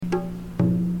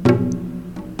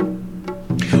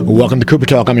Welcome to Cooper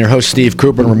Talk. I'm your host, Steve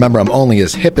Cooper, and remember, I'm only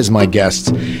as hip as my guests.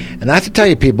 And I have to tell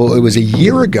you, people, it was a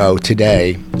year ago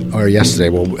today, or yesterday,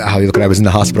 well, how you look at it, I was in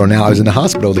the hospital now. I was in the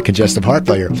hospital with congestive heart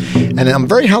failure. And I'm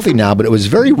very healthy now, but it was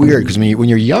very weird because when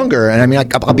you're younger, and I mean,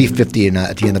 I'll be 50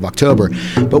 at the end of October,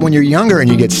 but when you're younger and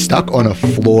you get stuck on a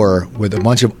floor with a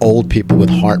bunch of old people with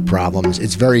heart problems,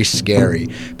 it's very scary.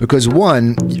 Because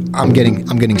one, I'm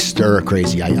getting stir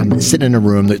crazy. I'm sitting in a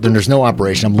room, there's no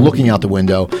operation, I'm looking out the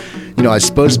window. You know, I was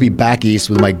supposed to be back east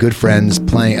with my good friends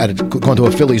going to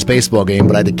a Phillies baseball game,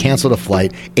 but I had to cancel the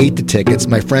flight, ate the tickets.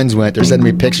 My friends went. They're sending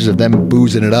me pictures of them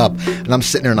boozing it up, and I'm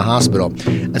sitting there in the hospital.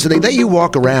 And so they let you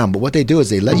walk around, but what they do is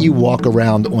they let you walk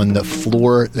around on the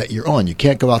floor that you're on. You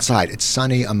can't go outside. It's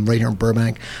sunny. I'm right here in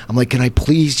Burbank. I'm like, can I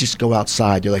please just go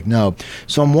outside? They're like, no.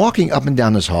 So I'm walking up and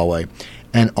down this hallway,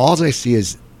 and all I see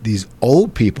is these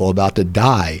old people about to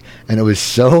die, and it was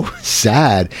so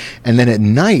sad. And then at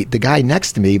night, the guy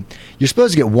next to me, you're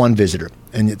supposed to get one visitor,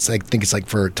 and I think it's like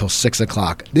for till 6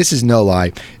 o'clock. This is no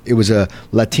lie. It was a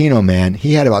Latino man.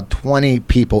 He had about 20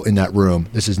 people in that room.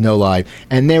 This is no lie,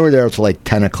 and they were there till like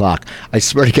 10 o'clock. I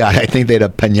swear to God, I think they had a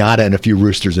piñata and a few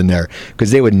roosters in there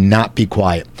because they would not be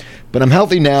quiet. But I'm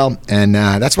healthy now, and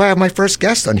that's why I have my first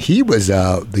guest on. He was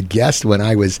the guest when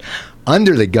I was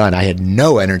under the gun. I had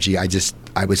no energy.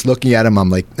 I was looking at him. I'm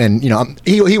like, and you know,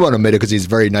 he won't admit it because he's a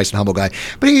very nice and humble guy.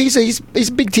 But he's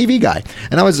a big TV guy.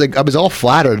 And I was like, I was all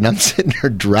flattered, and I'm sitting there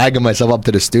dragging myself up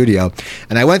to the studio.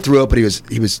 And I went through it, but he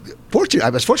was fortunate. I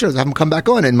was fortunate to have him come back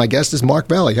on. And my guest is Mark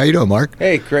Valley. How you doing, Mark?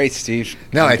 Hey, great, Steve.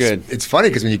 No, it's good. It's funny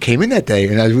because when you came in that day,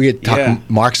 and we had talked.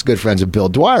 Mark's good friends with Bill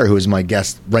Dwyer, who was my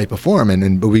guest right before him,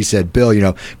 and we said, Bill, you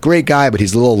know, great guy, but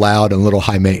he's a little loud and a little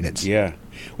high maintenance. Yeah.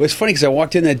 Well, it's funny because I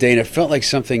walked in that day and it felt like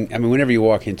something. I mean, whenever you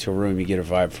walk into a room, you get a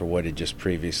vibe for what had just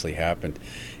previously happened.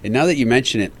 And now that you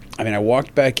mention it, I mean, I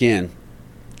walked back in.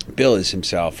 Bill is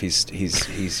himself. He's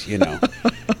you know,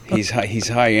 he's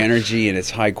high energy and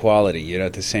it's high quality, you know,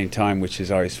 at the same time, which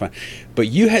is always fun. But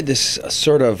you had this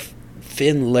sort of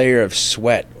thin layer of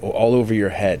sweat all over your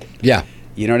head. Yeah.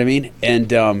 You know what I mean?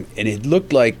 And it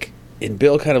looked like, and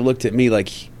Bill kind of looked at me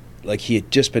like he had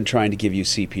just been trying to give you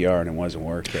CPR and it wasn't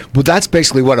working. Well, that's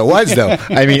basically what it was, though.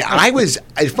 I mean,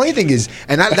 the funny thing is,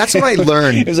 and that's what I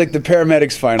learned. It was like the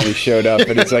paramedics finally showed up,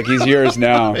 and it's like, he's yours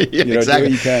now. Yeah, you know, exactly.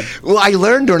 do what you can. Well, I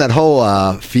learned during that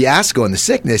whole fiasco and the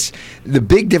sickness, the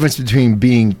big difference between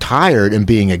being tired and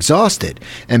being exhausted.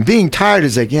 And being tired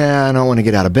is like, yeah, I don't want to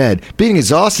get out of bed. Being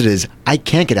exhausted is, I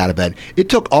can't get out of bed. It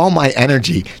took all my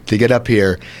energy to get up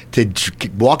here, to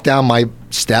walk down my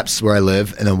steps where I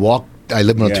live, and then I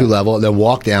live on a 2-level, then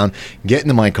walk down, get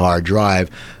into my car, drive,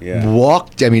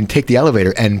 take the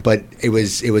elevator, but it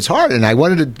was hard, and I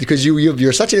wanted to, because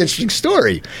you're such an interesting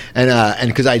story, and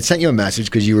because I had sent you a message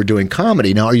because you were doing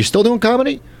comedy. Now, are you still doing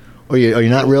comedy? Or are you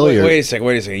not really? Wait a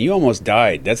second. You almost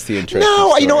died. That's the interesting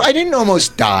story. No, I didn't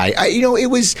almost die.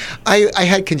 I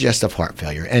had congestive heart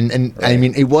failure, and right. I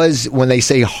mean, it was, when they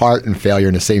say heart and failure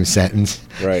in the same sentence,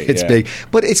 right? It's big,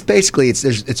 but it's basically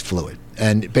it's fluid.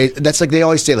 And that's like they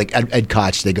always say, like Ed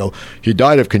Koch, they go, he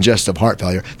died of congestive heart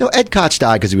failure. No, Ed Koch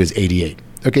died because he was 88.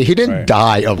 Okay, he didn't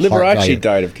die of heart failure. Liberace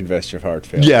died of congestive heart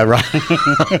failure. Yeah, right.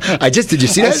 Did you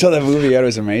see that? I saw that movie. It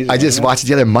was amazing. I just watched it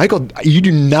the other. Michael, you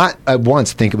do not at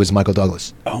once think it was Michael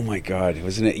Douglas. Oh my God,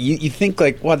 wasn't it? You think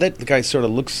like, wow, that guy sort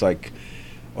of looks like,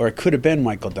 or it could have been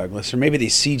Michael Douglas, or maybe they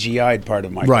CGI'd part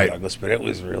of Michael Douglas, but it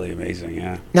was really amazing,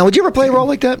 yeah. Now, would you ever play a role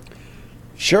like that?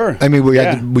 Sure. I mean,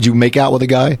 would you make out with a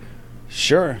guy?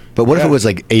 Sure. But what if it was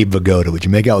like Abe Vigoda? Would you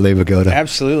make out with Abe Vigoda?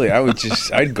 Absolutely.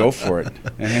 I'd go for it.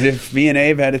 And if me and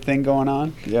Abe had a thing going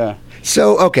on, yeah.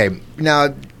 So, okay,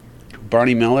 now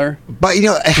Barney Miller. But, you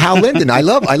know, Hal Linden, I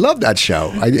love that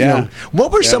show. You know,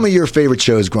 what were some of your favorite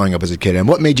shows growing up as a kid, and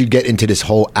what made you get into this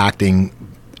whole acting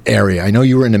area? I know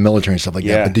you were in the military and stuff like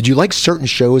that, but did you like certain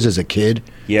shows as a kid?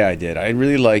 Yeah, I did. I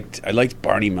liked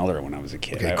Barney Miller when I was a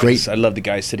kid. Okay, great. I loved the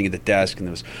guy sitting at the desk, and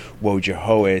there was Wojo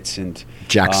Howitz and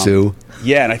Jack Sue.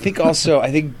 Yeah, and I think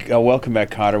Welcome Back,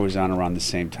 Kotter was on around the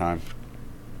same time,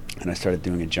 and I started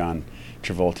doing a John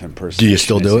Travolta impersonation. Do you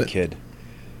still do as it? A kid.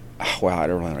 Oh, well, I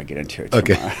don't really want to get into it.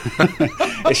 Okay.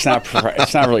 It's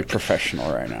not really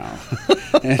professional right now.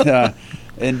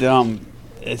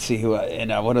 Let's see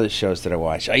what other shows did I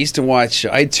watch? I used to watch.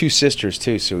 I had two sisters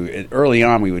too, so early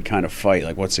on we would kind of fight,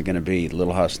 like, what's it going to be,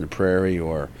 Little House on the Prairie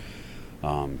or,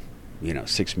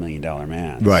 $6 Million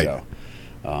Man. Right.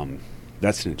 So,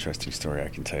 that's an interesting story I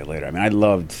can tell you later. I mean, I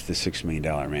loved the $6 Million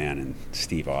Man and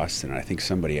Steve Austin. And I think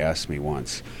somebody asked me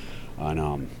once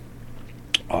on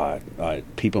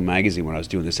People Magazine when I was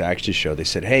doing this action show. They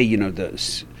said, "Hey,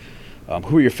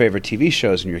 who are your favorite TV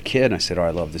shows when you're a kid? And I said,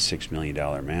 I love The $6 Million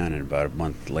Man. And about a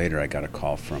month later, I got a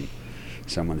call from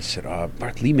someone that said,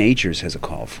 Mark, Lee Majors has a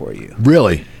call for you.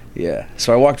 Really? Yeah.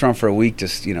 So I walked around for a week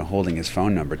just, holding his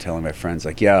phone number, telling my friends,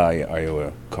 like, yeah, I owe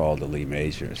a call to Lee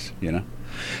Majors,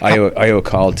 I owe a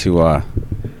call to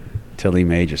Lee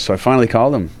Majors. So I finally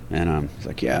called him, and he's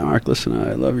like, yeah, Mark, listen,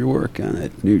 I love your work on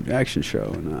that new action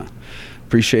show, and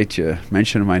appreciate you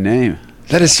mentioning my name.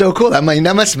 That is so cool. That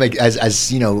must make, as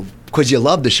because you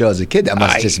loved the show as a kid, that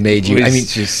must have just made you.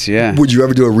 Yeah. Would you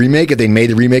ever do a remake? If they made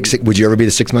the remake, would you ever be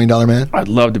the $6 Million Man? I'd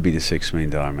love to be the $6 Million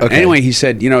Man. Okay. Anyway, he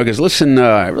said, he goes, listen,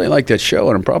 I really like that show,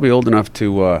 and I'm probably old enough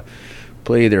to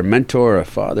play either a mentor or a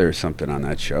father or something on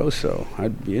that show, so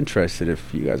I'd be interested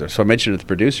if you guys are. So I mentioned it to the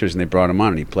producers, and they brought him on,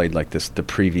 and he played like the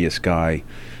previous guy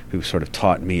who sort of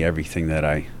taught me everything that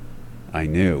I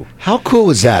knew. How cool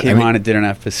was that? Came on and did an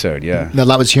episode, yeah. No,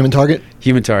 that was Human Target?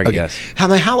 Human Target, okay. yes.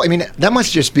 That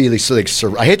must just be like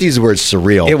I hate to use the word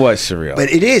surreal. It was surreal.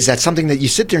 But it is. That's something that you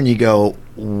sit there and you go,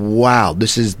 wow,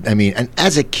 this is, and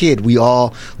as a kid, we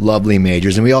all loved Lee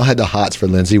Majors, and we all had the hots for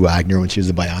Lindsay Wagner when she was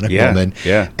a Bionic Woman.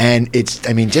 Yeah. And it's,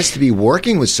 just to be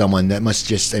working with someone that must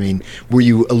just, were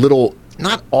you a little,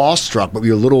 not awestruck, but were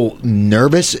you a little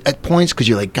nervous at points? Because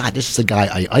you're like, God, this is the guy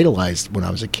I idolized when I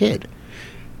was a kid.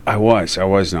 I was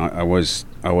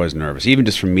nervous, even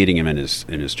just from meeting him in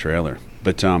his trailer.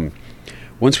 But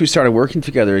once we started working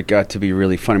together, it got to be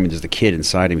really fun. There's the kid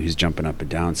inside him who's jumping up and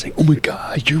down, saying, "Oh my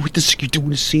God, you're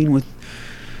doing a scene with,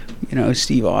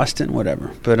 Steve Austin,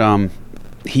 whatever." But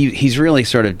he's really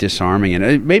sort of disarming, and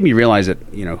it made me realize that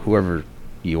whoever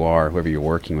you are, whoever you're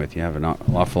working with, you have an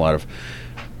awful lot of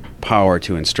power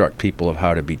to instruct people of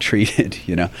how to be treated,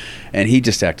 And he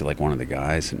just acted like one of the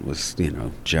guys and was,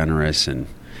 generous. And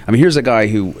here's a guy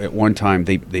who at one time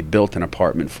they built an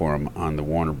apartment for him on the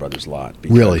Warner Brothers lot.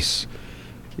 Because,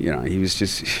 really? He was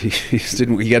just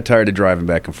he got tired of driving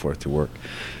back and forth to work.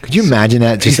 Could you imagine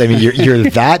that? Just you're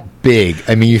that big.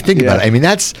 You think about it.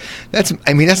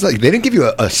 That's like they didn't give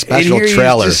you a special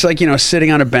trailer. Just like sitting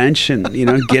on a bench and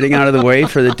getting out of the way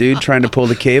for the dude trying to pull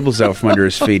the cables out from under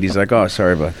his feet. He's like, "Oh,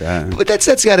 sorry about that." But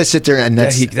that's got to sit there and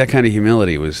that kind of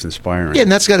humility was inspiring. Yeah,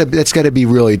 and that's got to be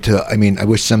really to. I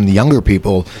wish some of the younger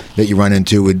people that you run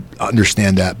into would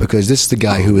understand that, because this is the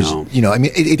guy who is.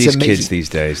 It's these amazing. Kids these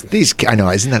days. I know,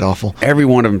 isn't that awful? Every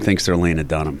one of them thinks they're Lena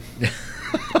Dunham.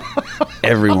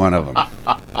 Every one of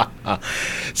them.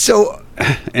 So,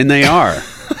 and they are.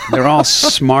 They're all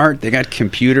smart. They got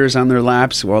computers on their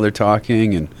laps while they're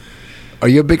talking. And are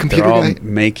you a big computer guy? guy? They're all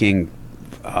making.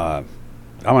 I'm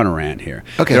on a rant here.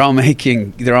 Okay. They're all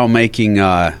making.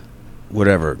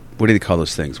 Whatever. What do they call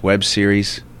those things? Web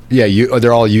series. Yeah,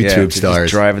 they're all YouTube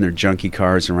stars. Just driving their junky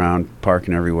cars around,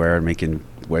 parking everywhere, and making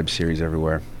web series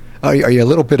everywhere. Are you a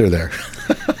little bitter there?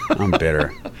 I'm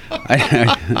bitter.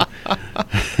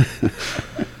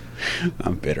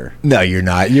 I'm bitter. No, you're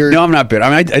not. No, I'm not bitter.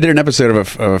 I did an episode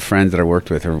of a friend that I worked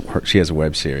with. She has a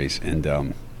web series,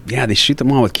 and they shoot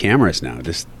them all with cameras now.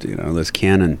 Just those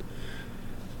Canon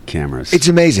cameras. It's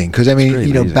amazing because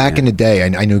back in the day,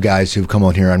 I knew guys who've come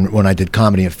on here, and when I did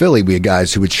comedy in Philly, we had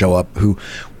guys who would show up who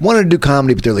wanted to do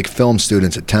comedy, but they're like film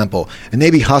students at Temple, and they'd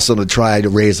be hustling to try to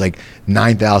raise like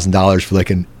 $9,000 for like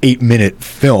an 8-minute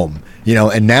film.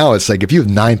 And now it's like if you have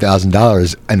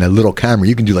 $9,000 and a little camera,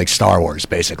 you can do like Star Wars,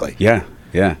 basically. Yeah.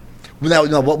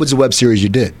 Now, what was the web series you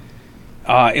did?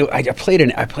 I played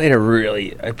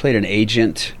an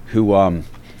agent who.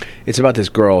 It's about this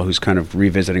girl who's kind of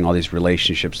revisiting all these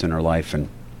relationships in her life and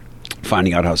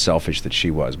finding out how selfish that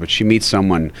she was. But she meets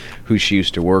someone who she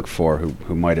used to work for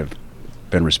who might have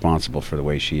been responsible for the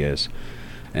way she is.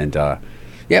 And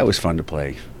it was fun to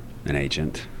play an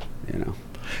agent.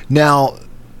 Now.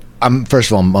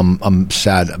 First of all, I'm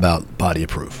sad about Body of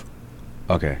Proof.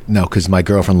 Okay. No, because my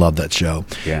girlfriend loved that show.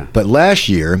 Yeah. But last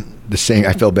year,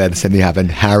 I felt bad. The same thing happened.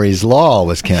 Harry's Law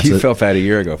was canceled. You felt bad a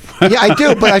year ago. Yeah, I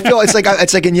do. But I feel it's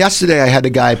like and yesterday I had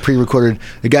a guy pre-recorded.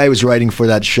 The guy who was writing for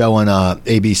that show on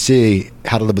ABC,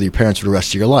 How to Live with Your Parents for the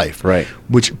Rest of Your Life. Right.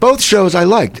 Which both shows I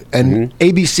liked. And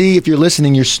ABC, if you're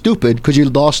listening, you're stupid because you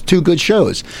lost 2 good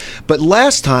shows. But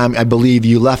last time, I believe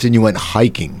you left and you went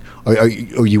hiking. Or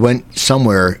you went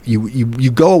somewhere. You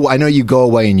go. I know you go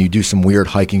away and you do some weird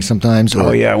hiking sometimes.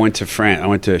 Oh yeah, I went to France. I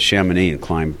went to Chamonix and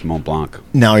climbed Mont Blanc.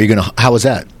 Now you're gonna. How was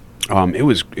that? It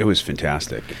was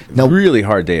fantastic. Now, really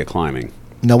hard day of climbing.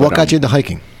 Now, what got you into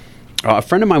hiking? A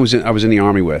friend of mine I was in the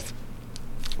army with.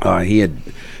 He had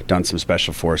done some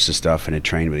special forces stuff and had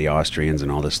trained with the Austrians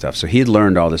and all this stuff. So he had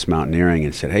learned all this mountaineering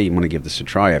and said, "Hey, you want to give this a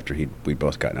try?" After we'd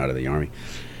both gotten out of the army,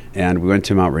 and we went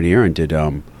to Mount Rainier and did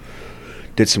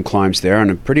did some climbs there,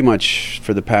 and pretty much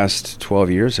for the past 12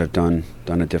 years, I've done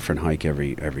a different hike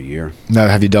every year. Now,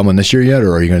 have you done one this year yet,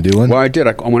 or are you going to do one? Well, I did.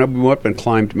 I went up and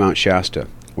climbed Mount Shasta,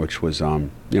 which was, it's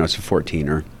a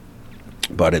 14er,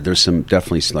 but there's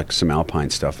definitely like some alpine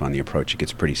stuff on the approach. It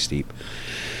gets pretty steep,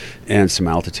 and some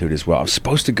altitude as well. I was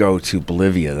supposed to go to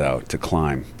Bolivia though to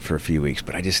climb for a few weeks,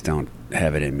 but I just don't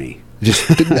have it in me.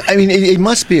 I mean, it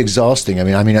must be exhausting. I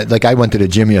mean, like I went to the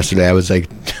gym yesterday. I was like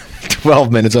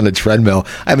 12 minutes on the treadmill.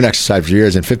 I haven't exercised for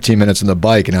years, and 15 minutes on the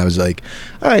bike, and I was like,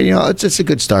 all right, it's a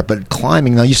good start. But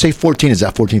climbing, now you say 14, is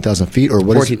that 14,000 feet or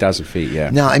what? 14,000 feet,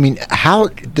 yeah. Now, I mean,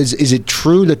 is it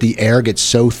true that the air gets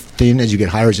so thin as you get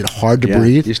higher? Is it hard to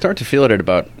breathe? You start to feel it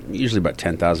at usually about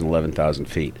 10,000, 11,000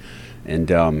 feet. And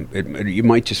you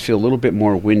might just feel a little bit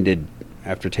more winded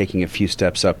after taking a few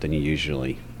steps up than you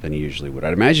usually would.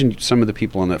 I'd imagine some of the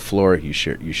people on that floor you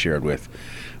shared with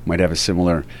might have a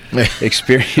similar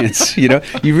experience. You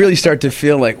really start to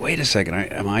feel like, wait a second,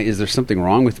 is there something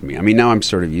wrong with me? I mean, now I'm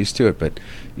sort of used to it, but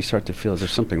you start to feel, is there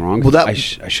something wrong with me? I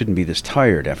shouldn't be this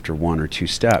tired after one or two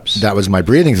steps. That was my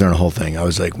breathing during the whole thing. I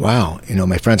was like, wow.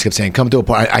 My friends kept saying, come to a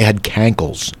point. I had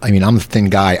cankles. I mean, I'm a thin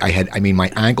guy.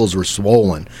 My ankles were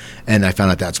swollen, and I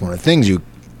found out that's one of the things you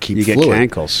get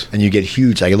cankles, and you get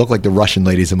huge. I look like the Russian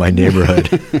ladies in my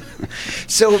neighborhood.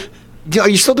 So, are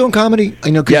you still doing comedy?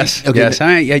 I know. Yes. Okay. Yes.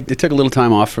 I took a little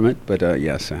time off from it, but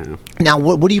yes, I am. Now,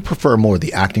 what do you prefer more,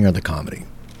 the acting or the comedy?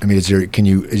 I mean, is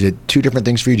it two different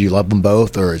things for you? Do you love them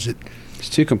both, or is it? It's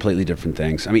two completely different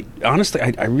things. I mean, honestly,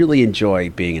 I really enjoy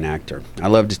being an actor. I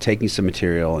love just taking some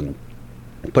material and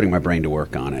putting my brain to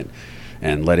work on it,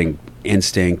 and letting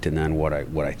instinct and then what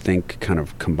I think kind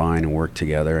of combine and work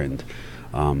together, and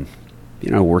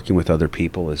working with other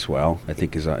people as well, I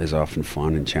think is often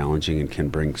fun and challenging and can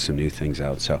bring some new things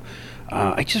out. So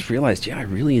I just realized, I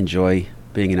really enjoy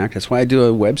being an actor. That's why I do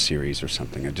a web series or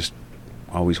something. I just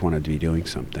always wanted to be doing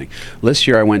something. This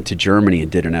year I went to Germany and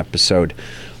did an episode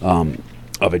of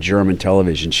a German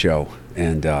television show,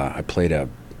 and I played a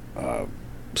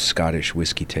Scottish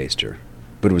whiskey taster,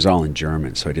 but it was all in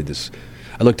German. So I did this.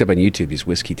 I looked up on YouTube these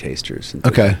whiskey tasters.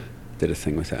 And did a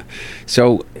thing with that.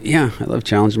 So I love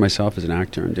challenging myself as an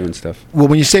actor and doing stuff. Well,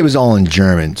 when you say it was all in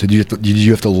German, so did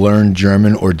you have to learn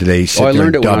German, or did they sit there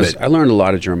and dub it? I learned a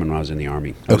lot of German when I was in the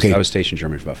Army. I was stationed in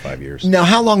Germany for about 5 years. Now,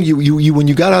 how long you when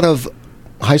you got out of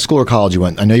high school or college, you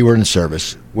went? I know you were in the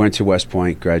service. Went to West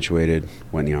Point, graduated,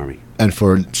 went in the Army. And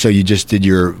so you just did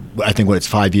I think it's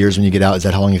 5 years when you get out. Is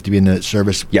that how long you have to be in the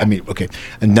service? Yeah. I mean, okay.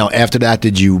 And now after that,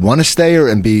 did you want to stay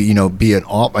and be an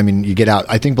op? I mean, you get out.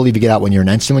 Believe you get out when you're an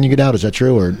ensign when you get out. Is that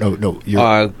true or no?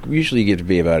 Usually you get to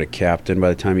be about a captain by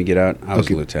the time you get out. I was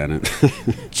a lieutenant.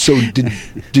 So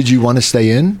did you want to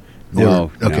stay in?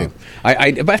 No. Okay. No.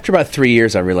 I after about 3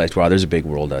 years, I realized, wow, there's a big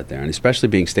world out there, and especially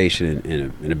being stationed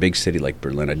in a big city like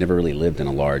Berlin. I'd never really lived in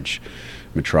a large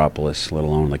metropolis, let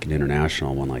alone like an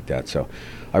international one like that. So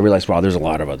I realized, wow, there's a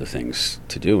lot of other things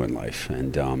to do in life,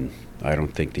 and I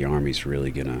don't think the Army's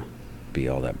really gonna be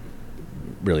all that.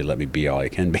 Really let me be all I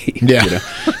can be. Yeah.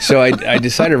 So I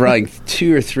decided, around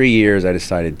 2 or 3 years, I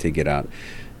decided to get out,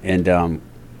 and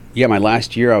my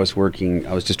last year I was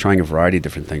just trying a variety of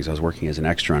different things. I was working as an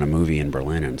extra on a movie in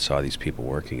Berlin and saw these people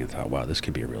working and thought, wow, this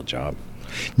could be a real job.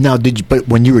 Now, but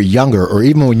when you were younger, or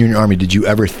even when you were in the Army, did you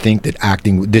ever think that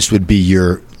acting, this would be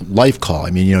your life call? I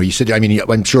mean, you said,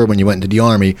 I'm sure when you went into the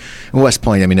Army in West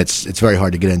Point, it's very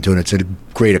hard to get into, and it's a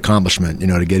great accomplishment,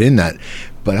 to get in that.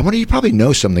 But I wonder, you probably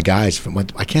know some of the guys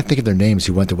I can't think of their names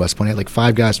who went to West Point. I had like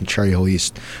 5 guys from Cherry Hill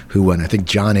East who went. I think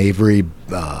John Avery,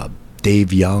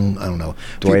 Dave Young, I don't know.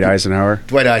 Dwight Eisenhower,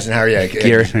 yeah.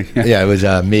 Garrett. Yeah, it was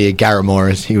me, Garrett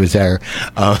Morris, he was there.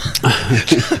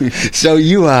 So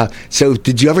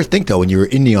did you ever think, though, when you were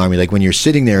in the Army, like when you're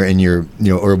sitting there and you're,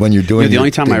 or when you're doing the only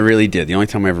time I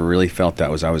ever really felt that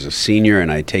was I was a senior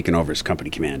and I had taken over as company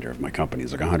commander of my company. It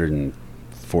was like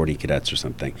 140 cadets or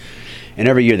something. And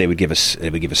every year they would give a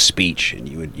speech, and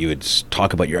you would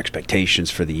talk about your expectations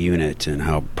for the unit and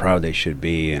how proud they should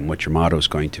be and what your motto is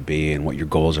going to be and what your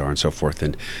goals are and so forth.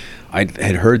 And I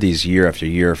had heard these year after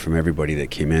year from everybody that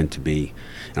came in to be,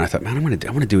 and I thought, man, I want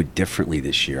to do it differently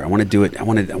this year. I want to do it. I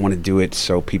want to do it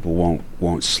so people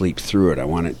won't sleep through it. I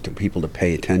want people to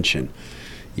pay attention.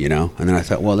 And then I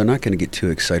thought, well, they're not going to get too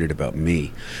excited about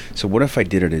me. So what if I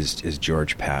did it as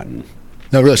George Patton?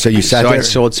 No, really. So you sat there? I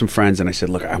sold some friends, and I said,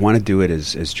 look, I want to do it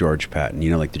as George Patton,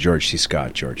 like the George C.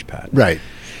 Scott George Patton. Right.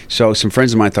 So some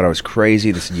friends of mine thought I was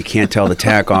crazy. They said, you can't tell the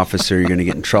TAC officer, you're going to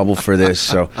get in trouble for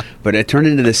this. But it turned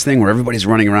into this thing where everybody's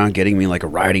running around getting me like a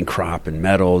riding crop and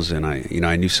medals, and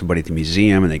I knew somebody at the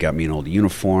museum, and they got me an old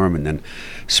uniform, and then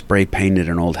spray painted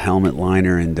an old helmet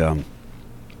liner, and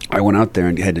I went out there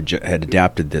and had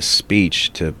adapted this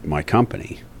speech to my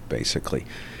company, basically,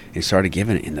 and started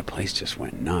giving it, and the place just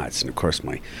went nuts. And of course,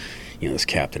 this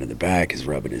captain in the back is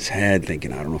rubbing his head,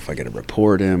 thinking, I don't know if I got to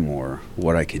report him or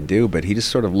what I can do. But he just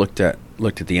sort of looked at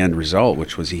the end result,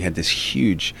 which was he had this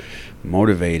huge,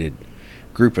 motivated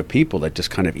group of people that just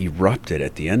kind of erupted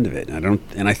at the end of it.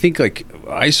 And I think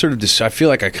I feel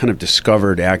like I kind of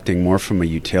discovered acting more from a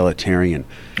utilitarian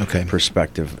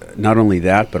perspective. Not only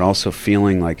that, but also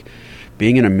feeling like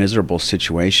being in a miserable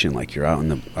situation, like you're out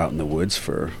in the woods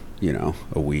for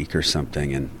a week or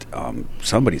something, and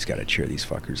somebody's got to cheer these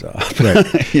fuckers up.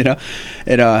 Right.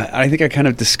 And I think I kind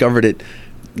of discovered it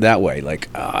that way. Like,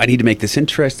 I need to make this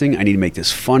interesting. I need to make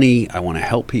this funny. I want to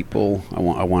help people. I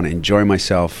want to enjoy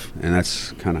myself, and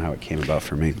that's kind of how it came about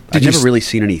for me. I've never really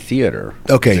seen any theater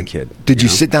as a kid. Did you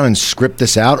sit down and script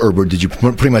this out, or did you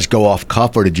pretty much go off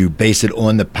cuff, or did you base it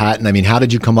on the pattern? I mean, how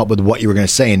did you come up with what you were going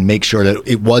to say and make sure that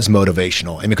it was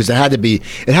motivational? I mean, because it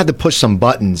had to push some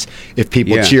buttons if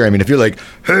people cheer. I mean, if you're like,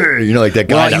 hey, like that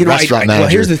guy, that restaurant manager. Well,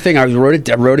 here's the thing. I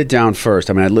wrote it down first.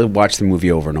 I mean, I watched the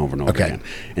movie over and over and over again,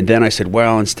 and then I said,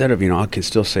 well, instead of, I can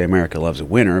still say America loves a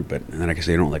winner, and then I can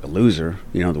say I don't like a loser,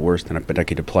 the worst, but I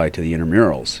could apply it to the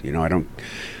intramurals. I don't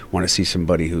want to see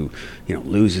somebody who,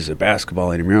 loses a basketball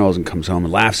intramurals and comes home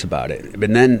and laughs about it.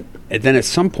 But then at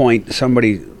some point,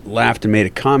 somebody laughed and made a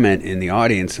comment in the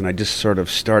audience, and I just sort of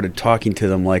started talking to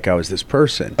them like I was this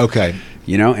person. Okay.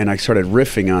 And I started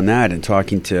riffing on that and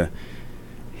talking to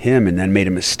him, and then made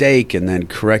a mistake, and then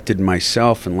corrected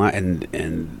myself,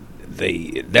 and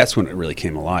that's when it really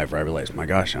came alive, where I realized, my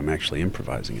gosh, I'm actually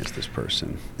improvising as this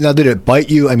person. Now, did it bite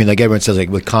you? I mean, like everyone says, like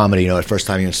with comedy, the first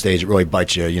time you're on stage, it really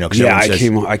bites you.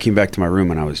 I came back to my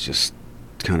room and I was just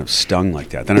kind of stung like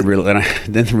that. Then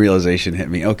then the realization hit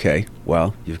me. Okay,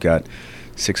 well, you've got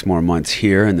 6 more months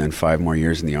here and then 5 more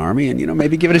years in the Army, and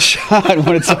maybe give it a shot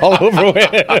when it's all over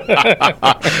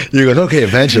with. You go, okay,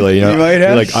 eventually, you might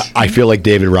have. Like, I feel like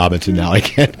David Robinson now. I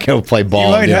can't go play ball.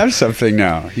 You might have something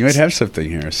now. You might have something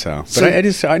here.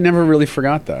 But I never really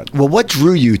forgot that. Well, what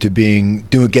drew you to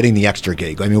getting the extra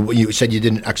gig? I mean, you said you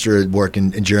did extra work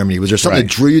in Germany. Was there something that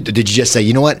drew you? Did you just say,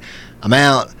 you know what, I'm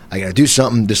out, I got to do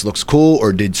something, this looks cool?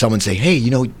 Or did someone say, hey,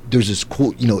 there's this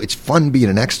cool, it's fun being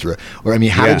an extra? Or, I mean,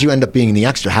 how did you end up being the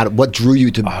extra? What drew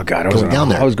you to going down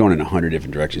there? I was going in 100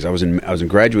 different directions. I was in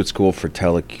graduate school for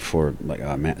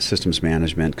systems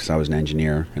management, because I was an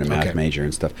engineer and a math major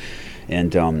and stuff.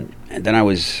 And then I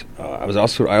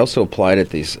also applied at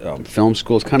these film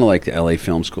schools, kind of like the LA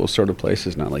film school sort of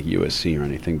places, not like USC or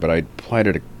anything, but I applied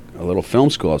at a little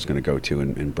film school I was going to go to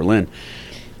in Berlin.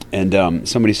 And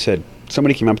somebody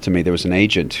came up to me. There was an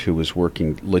agent who was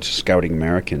working scouting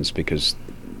Americans, because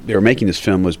they were making this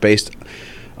film. It was based,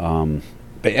 it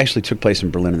actually took place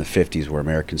in Berlin in the 50s, where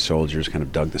American soldiers kind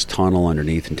of dug this tunnel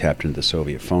underneath and tapped into the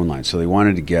Soviet phone line. So they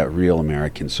wanted to get real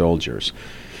American soldiers.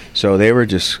 So they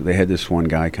had this one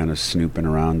guy kind of snooping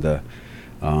around the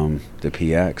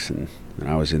PX, and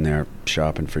I was in there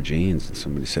shopping for jeans, and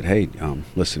somebody said, hey,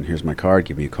 listen, here's my card,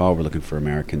 give me a call. We're looking for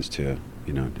Americans to,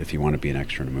 if you want to be an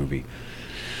extra in a movie.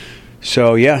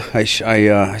 So I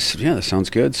said, yeah, that sounds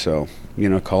good. So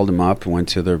called them up, went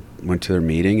to their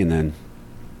meeting, and then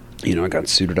I got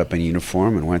suited up in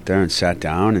uniform and went there and sat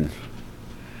down,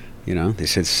 and they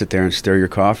said sit there and stir your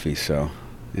coffee. So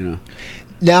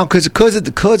Now, because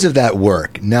of that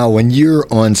work, now when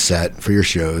you're on set for your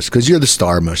shows, because you're the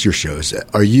star of most of your shows,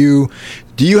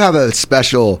 do you have a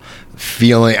special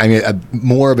feeling, I mean,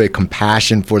 more of a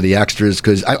compassion for the extras?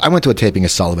 Because I went to a taping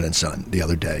of Sullivan and Son the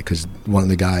other day, because one of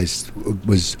the guys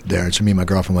was there, and so me and my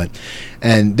girlfriend went,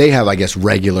 and they have, I guess,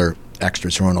 regular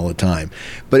extras who are on all the time,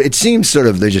 but it seems sort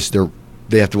of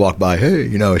they have to walk by,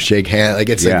 hey, shake hands. Like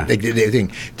it's like they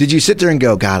think. Did you sit there and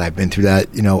go, God, I've been through that,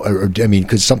 or I mean,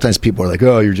 because sometimes people are like,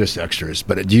 oh, you're just extras.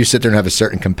 But do you sit there and have a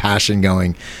certain compassion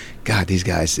going, God, these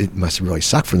guys, it must really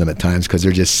suck for them at times, because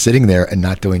they're just sitting there and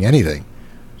not doing anything.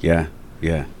 Yeah.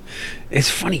 It's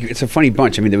funny. It's a funny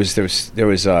bunch. I mean, there was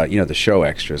the show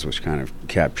extras, which kind of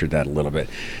captured that a little bit.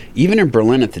 Even in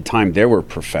Berlin at the time, there were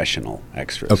professional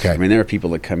extras. Okay. I mean, there are people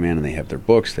that come in and they have their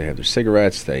books, they have their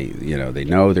cigarettes, they know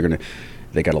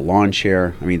they got a lawn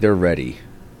chair. I mean, they're ready.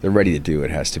 They're ready to do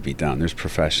it. Has to be done. There's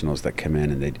professionals that come in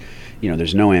and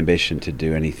there's no ambition to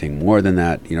do anything more than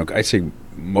that. I'd say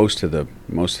most of the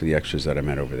extras that I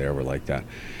met over there were like that.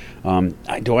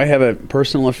 Do I have a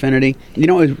personal affinity?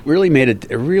 It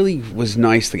really was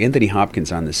nice. Like Anthony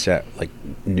Hopkins on the set, like,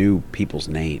 knew people's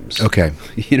names. Okay.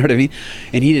 You know what I mean?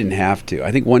 And he didn't have to.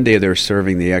 I think one day they were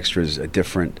serving the extras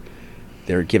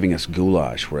they were giving us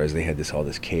goulash, whereas they had all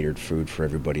this catered food for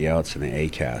everybody else in the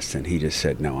A-cast, and he just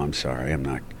said, no, I'm sorry, I'm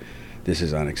not, this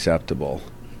is unacceptable.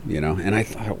 And I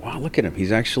thought, wow, look at him.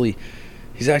 He's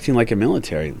acting like a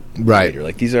military Right. leader.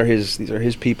 Like these are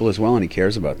his people as well, and he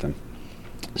cares about them.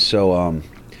 So,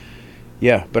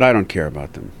 yeah, but I don't care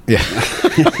about them. Yeah.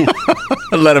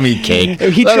 Let him eat cake.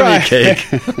 He Let him eat cake.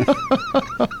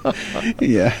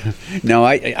 Yeah. No,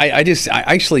 I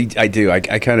do. I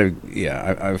kind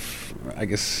of, I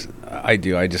guess I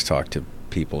do. I just talk to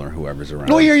people or whoever's around.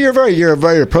 Well, you're a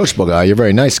very approachable guy. You're a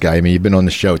very nice guy. I mean, you've been on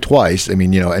the show twice. I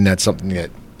mean, and that's something that,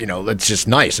 it's just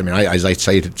nice. I mean, as I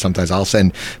say that sometimes I'll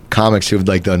send comics who've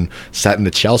sat in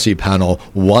the Chelsea panel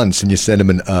once, and you send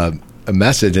them a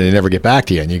message and they never get back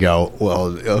to you, and you go,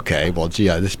 well, okay, well, gee,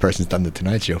 this person's done the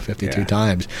Tonight Show 52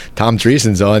 times. Tom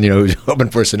Dreesen's on, who's hoping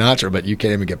for Sinatra, but you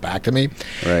can't even get back to me.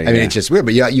 Right. I mean, it's just weird.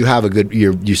 But you have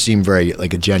you seem very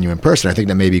like a genuine person. I think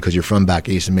that maybe because you're from back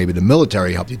east and maybe the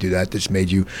military helped you do that. This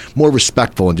made you more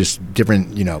respectful and just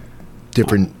different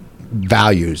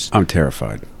values. I'm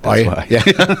terrified. Are you? Why. Yeah.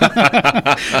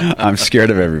 I'm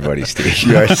scared of everybody, Steve.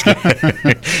 You are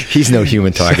scared. He's no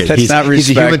human target. That's not respect.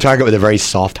 He's a human target with a very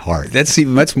soft heart. That's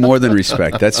more than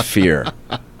respect. That's fear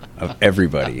of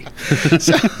everybody.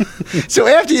 So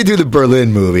after you do the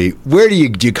Berlin movie, where do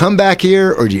you come back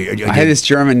here, or do you? I had this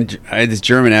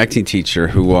German acting teacher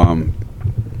who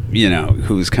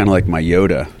who's kind of like my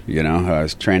Yoda. I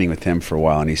was training with him for a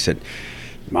while, and he said,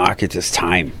 "Mark, it's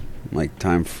time." I'm like,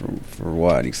 time for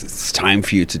what? He said, it's time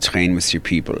for you to train with your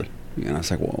people. I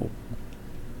was like, well,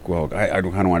 I kind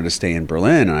of wanted to stay in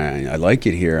Berlin. I like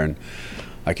it here, and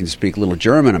I can speak a little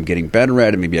German. I'm getting better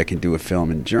at it. Maybe I can do a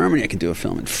film in Germany. I can do a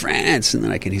film in France, and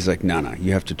then he's like, no,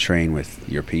 you have to train with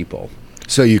your people.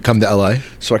 So you come to L.A.?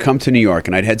 So I come to New York,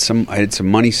 and I had some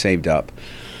money saved up,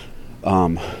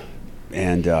 and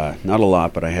not a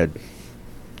lot, but I had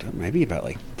maybe about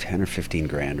like 10 or 15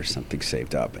 grand or something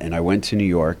saved up. And I went to New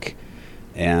York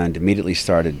and immediately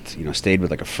started, stayed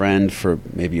with like a friend for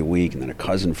maybe a week and then a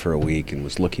cousin for a week, and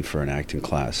was looking for an acting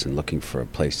class and looking for a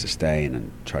place to stay and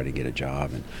then try to get a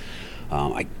job. And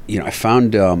I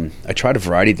tried a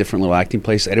variety of different little acting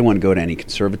places. I didn't want to go to any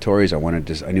conservatories. I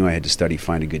knew I had to study,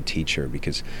 find a good teacher,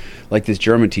 because like this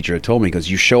German teacher had told me, because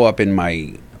you show up in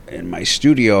my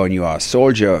studio and you are a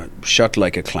soldier shut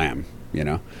like a clam,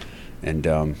 And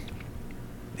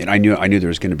I knew there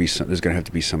was going to have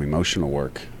to be some emotional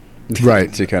work,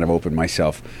 right, to kind of open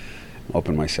myself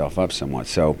up somewhat.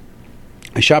 So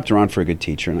I shopped around for a good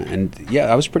teacher, and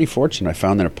I was pretty fortunate. I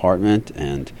found an apartment,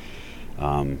 and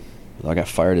I got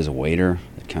fired as a waiter.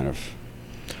 It kind of.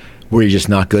 Were you just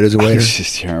not good as a waiter? I was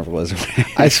just terrible as a waiter.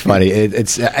 That's funny.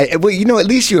 At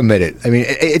least you admit it. I mean,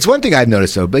 it's one thing I've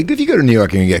noticed though. But if you go to New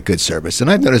York and you get good service,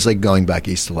 and I've noticed going back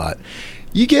east a lot.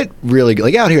 You get really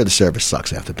good. Out here, the service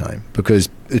sucks half the time because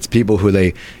it's people who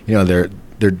they're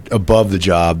above the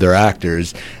job, they're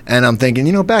actors, and I'm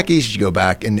thinking, back east you go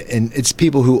back, and it's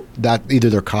people who that either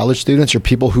they're college students or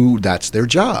people who that's their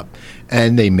job,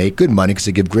 and they make good money because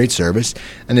they give great service.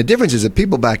 And the difference is that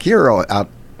people back here out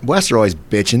west are always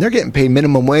bitching. They're getting paid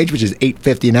minimum wage, which is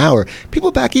 $8.50 an hour.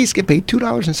 People back east get paid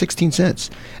 $2.16,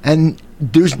 and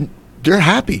they're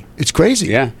happy. It's crazy.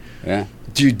 Yeah.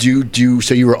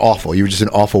 So you were awful. You were just an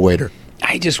awful waiter.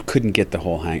 I just couldn't get the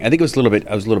whole hang. I think I was a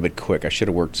little bit quick. I should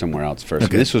have worked somewhere else first.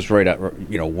 Okay. This was right out,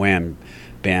 wham,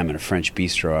 bam, in a French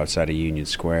bistro outside of Union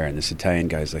Square. And this Italian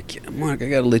guy's like, Mark, I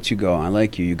got to let you go. I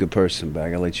like you. You're a good person, but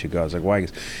I got to let you go. I was like, why?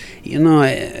 He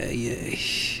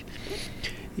goes,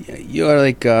 you're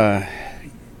like,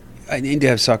 I need to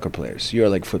have soccer players. You're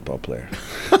like football player.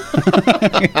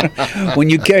 When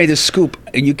you carry the scoop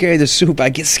and you carry the soup, I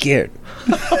get scared.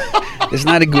 It's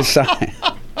not a good sign.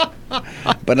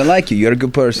 But I like you. You're a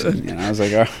good person. I was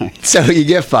like, all right. So you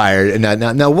get fired.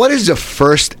 And now, what is the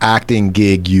first acting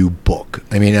gig you book?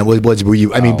 I mean, were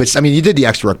you? I mean, you did the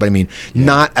extra work, but I mean,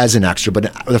 not as an extra,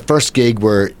 but the first gig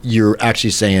where you're actually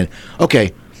saying,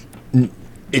 okay,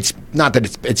 it's not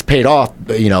that it's paid off,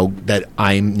 but, that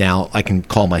I can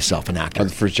call myself an actor. Or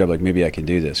the first job, like maybe I can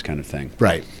do this kind of thing.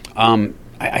 Right.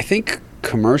 I think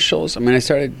commercials. I mean, I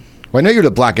started. Well, I know you're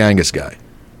the Black Angus guy.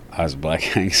 I was a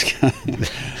Black Angus guy.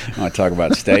 I want to talk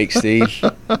about steak, Steve.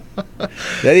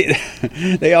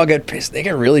 They all get pissed. They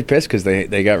got really pissed because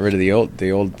they got rid of the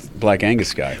old Black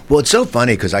Angus guy. Well, it's so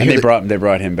funny because they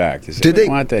brought him back. They said, did they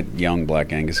want that young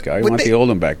Black Angus guy? We want the old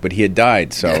one back, but he had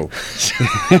died, so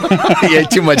he ate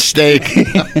too much steak. He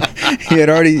had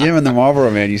already. Him and the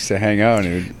Marlboro Man used to hang out.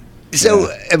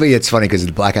 So, I mean, it's funny because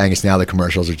the Black Angus now, the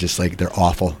commercials are just like, they're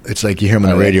awful. It's like you hear them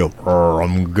on the radio,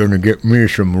 I'm going to get me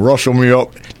some, rustle me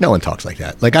up. No one talks like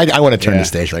that. Like, I want to turn the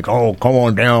station like, oh, come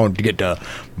on down to get the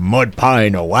mud pie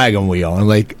and a wagon wheel. I'm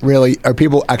like, really? Are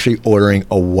people actually ordering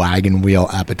a wagon wheel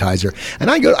appetizer? And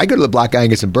I go to the Black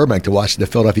Angus in Burbank to watch the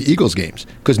Philadelphia Eagles games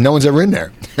because no one's ever in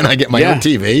there. And I get my own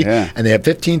TV, and they have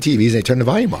 15 TVs, and they turn the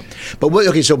volume up. But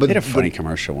they had a funny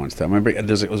commercial once, though. I remember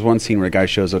there was one scene where a guy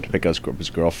shows up to pick up his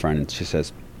girlfriend, and she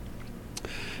says,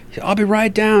 "I'll be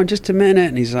right down, just a minute."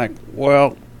 And he's like,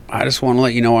 "Well, I just want to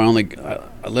let you know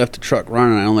I left the truck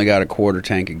running. I only got a quarter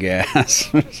tank of gas,"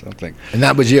 or something. And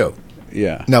that was you.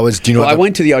 Yeah. That was. Do you know? Well, I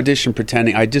went to the audition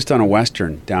pretending I'd just done a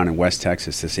Western down in West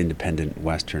Texas, this independent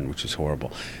Western, which was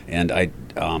horrible. And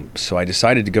so I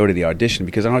decided to go to the audition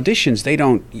because on auditions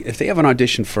if they have an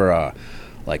audition for a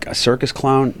circus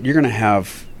clown, you're going to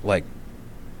have like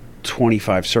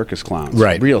 25 circus clowns,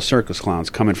 right? Real circus clowns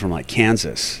coming from like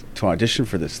Kansas to audition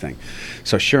for this thing.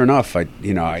 So sure enough, and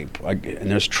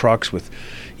there's trucks with,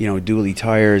 dually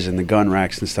tires and the gun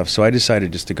racks and stuff. So I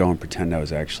decided just to go and pretend I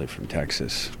was actually from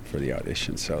Texas for the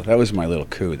audition. So that was my little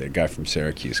coup. That guy from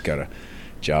Syracuse got a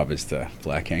job as the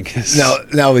Black Angus.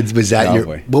 No, was that your?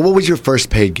 Well, what was your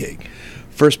first paid gig?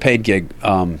 First paid gig was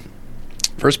on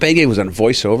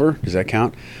voiceover. Does that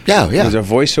count? Yeah. It was a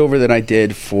voiceover that I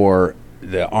did for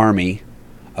the Army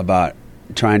about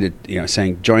trying to,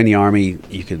 saying, join the Army,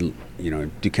 you could,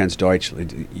 du kannst Deutsch,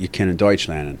 you can Deutsch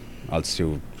lernen, als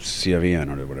du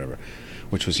servieren or whatever,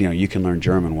 which was, you can learn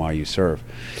German while you serve.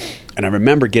 And I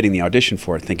remember getting the audition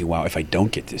for it thinking, wow, if I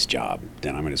don't get this job,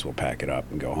 then I might as well pack it up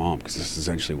and go home, because this is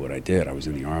essentially what I did. I was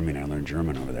in the Army and I learned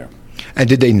German over there. And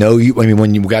did they know you? I mean,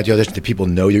 when you got the audition, did people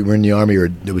know you were in the Army, or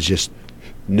it was just...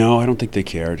 No, I don't think they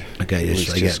cared. Okay, it was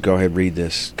just go ahead, read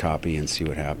this copy, and see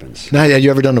what happens. Now, had you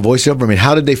ever done a voiceover? I mean,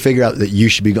 how did they figure out that you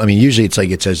should be? I mean, usually it's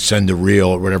like it says send a reel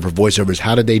or whatever voiceovers.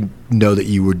 How did they know that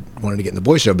you wanted to get in the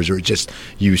voiceovers, or it just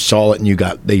you saw it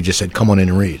and they just said come on in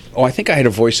and read? Oh, I think I had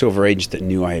a voiceover agent that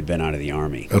knew I had been out of the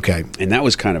Army. Okay, and that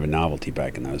was kind of a novelty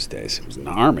back in those days. It was an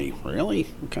Army, really?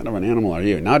 What kind of an animal are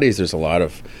you? Nowadays, there's a lot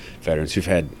of veterans who've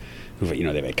had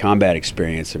combat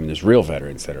experience. I mean, there's real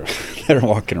veterans that are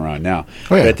walking around now.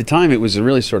 Oh, yeah. But at the time, it was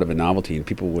really sort of a novelty, and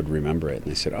people would remember it. And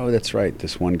they said, "Oh, that's right.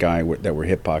 This one guy that we're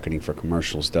hip pocketing for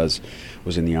commercials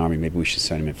was in the Army. Maybe we should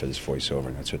send him in for this voiceover."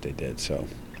 And that's what they did. So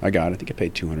I got it. I think I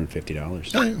paid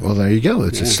 $250. Right, well, there you go.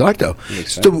 It's a start, though.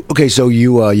 So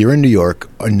you're in New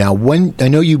York now. When I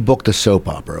know you booked a soap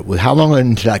opera. How long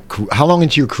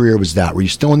into your career was that? Were you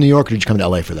still in New York, or did you come to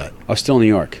LA for that? I was still in New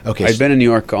York. Okay, I'd been in New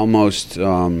York almost.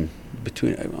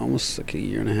 Between almost like a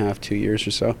year and a half, 2 years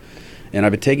or so, and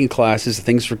I've been taking classes.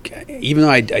 Even though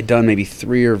I'd done maybe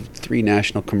three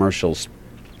national commercials.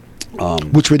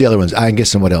 Which were the other ones? I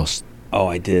guess and what else? Oh,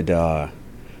 I did a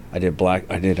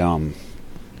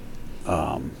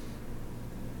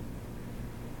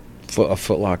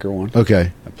Foot Locker one.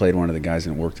 Okay, I played one of the guys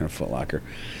that worked in a Foot Locker,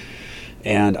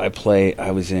 and I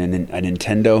was in a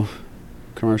Nintendo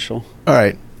commercial. All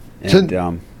right.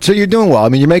 And, so you're doing well. I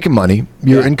mean, you're making money.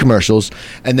 You're in commercials.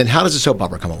 And then how does the soap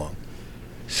opera come along?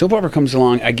 Soap opera comes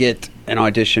along. I get an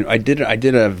audition. I did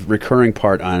a recurring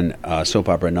part on soap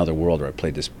opera Another World, where I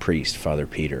played this priest, Father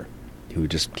Peter, who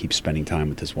just keeps spending time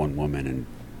with this one woman and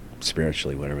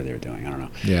spiritually whatever they were doing. I don't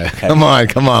know. Yeah. Come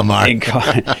on, Mark.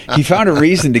 He found a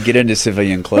reason to get into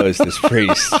civilian clothes, this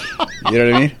priest. You know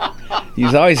what I mean?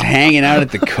 He's always hanging out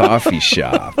at the coffee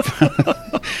shop.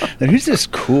 And who's this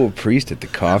cool priest at the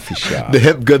coffee shop? The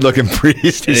hip, good-looking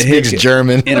priest who speaks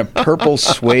German. In a purple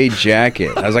suede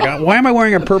jacket. I was like, why am I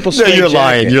wearing a purple suede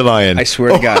jacket? You're lying. I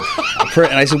swear to God. And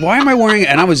I said, why am I wearing...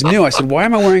 And I was new. I said, why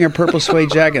am I wearing a purple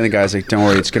suede jacket? And the guy's like, don't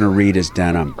worry, it's going to read as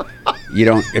denim.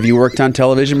 Have you worked on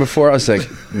television before? I was like,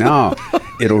 no,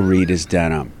 it'll read as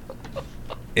denim.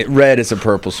 It read as a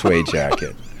purple suede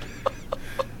jacket.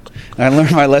 I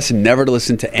learned my lesson never to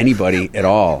listen to anybody at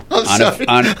all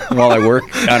while I work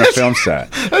on a film set.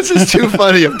 That's just too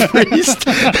funny. A priest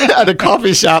at a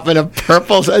coffee shop in a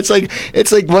purple. It's like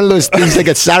one of those things, like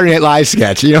a Saturday Night Live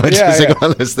sketch. It's like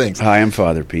one of those things. Hi, I'm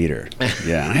Father Peter.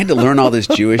 Yeah, and I had to learn all this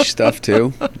Jewish stuff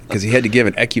too, because he had to give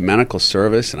an ecumenical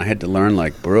service, and I had to learn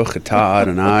like Baruch Atah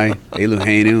Adonai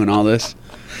Eloheinu and all this.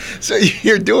 So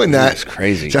you're doing that. It's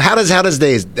crazy. So how does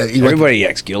days? Everybody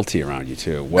acts guilty around you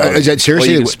too. Well, is that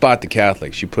seriously? You can spot the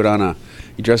Catholics. You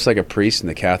dress like a priest, and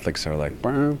the Catholics are like,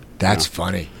 "Burr." That's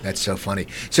funny. That's so funny.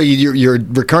 So you're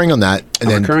recurring on that,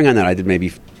 recurring on that. I did maybe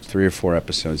 3 or 4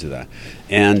 episodes of that,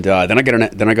 and then I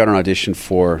got an audition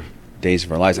for Days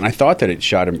of Our Lives, and I thought that it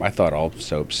shot him. I thought all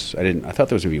soaps. I thought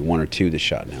there was going to be 1 or 2 that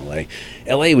shot in L.A.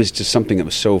 L.A. was just something that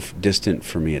was so distant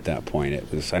for me at that point. It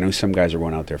was. I know some guys are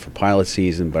going out there for pilot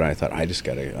season, but I thought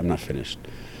I'm not finished.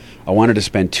 I wanted to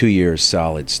spend 2 years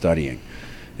solid studying,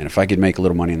 and if I could make a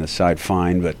little money on the side,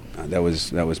 fine. But that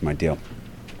was my deal.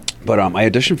 But I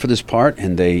auditioned for this part,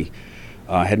 and they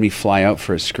had me fly out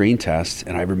for a screen test.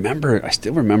 And I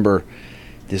still remember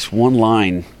this one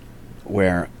line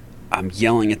where I'm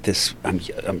yelling at this. I'm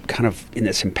kind of in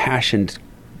this impassioned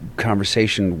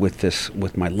conversation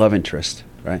with my love interest,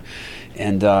 right?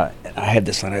 And I had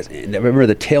this line, and I remember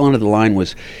the tail end of the line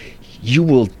was, "You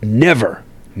will never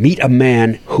meet a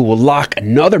man who will lock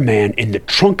another man in the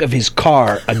trunk of his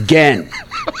car again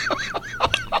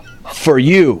for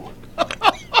you."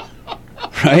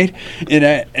 Right?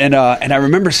 And I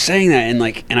remember saying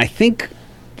that, and I think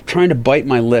trying to bite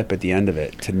my lip at the end of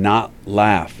it to not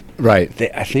laugh. Right.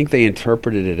 I think they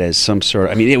interpreted it as some sort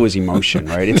of, I mean, it was emotion,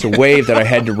 right? It's a wave that I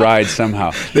had to ride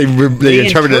somehow. They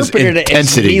interpreted it as intensity. It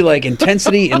as me, like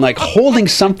intensity and like holding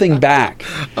something back.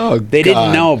 Oh, they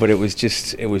didn't know, but it was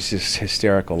just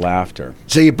hysterical laughter.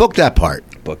 So you booked that part.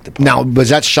 Booked the part. Now, was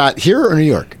that shot here or New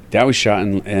York? That was shot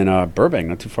in Burbank,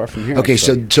 not too far from here. Okay,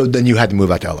 so then you had to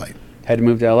move out to L.A. Had to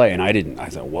move to L.A., and I didn't. I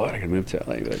thought, what? I got to move to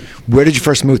L.A. But where did you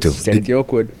first move to? Stayed at the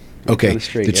Oakwood. Okay,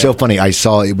 it's so funny. I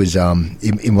saw it was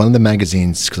in one of the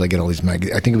magazines, because I get all these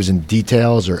magazines. I think it was in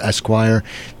Details or Esquire.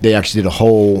 They actually did a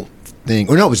whole thing,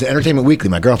 or no, it was Entertainment Weekly.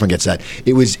 My girlfriend gets that.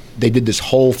 They did this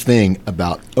whole thing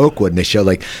about Oakwood, and they showed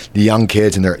like the young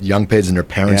kids and their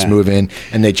parents move in,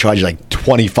 and they charge like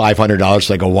 $2,500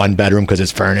 for like a 1-bedroom because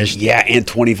it's furnished. Yeah, and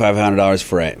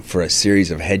 $2,500 for a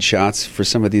series of headshots for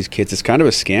some of these kids. It's kind of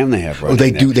a scam they have. Right? Oh, they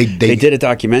do. They did a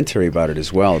documentary about it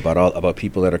as well, about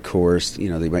people that are coerced. You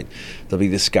know, there'll be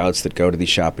the scouts that go to these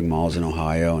shopping malls in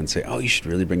Ohio and say, "Oh, you should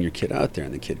really bring your kid out there,"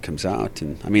 and the kid comes out,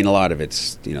 and I mean, a lot of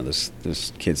it's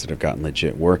there's kids that have gotten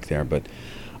legit work there, but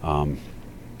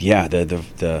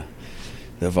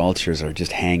the vultures are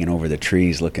just hanging over the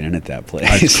trees looking in at that place.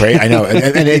 That's great. I know, and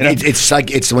it's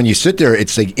like when you sit there,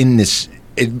 it's like in this.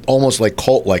 Almost like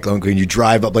cult-like when you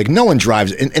drive up. Like no one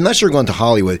drives unless you're going to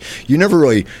Hollywood. You never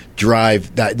really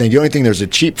drive that. The only thing, there's a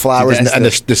cheap flowers and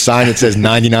the sign that says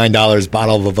 $99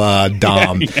 bottle of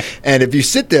Dom. Yeah. And if you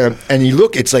sit there and you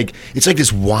look, it's like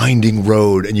this winding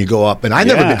road, and you go up. And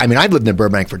I've lived in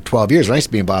Burbank for 12 years, and I used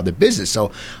to be involved in business.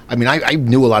 So I mean, I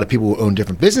knew a lot of people who owned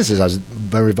different businesses. I was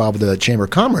very involved with the Chamber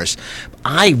of Commerce.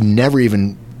 I've never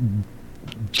even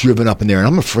driven up in there, and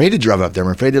I'm afraid to drive up there.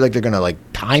 I'm afraid they're going to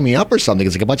tie me up or something.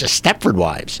 It's like a bunch of Stepford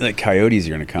wives. Like coyotes are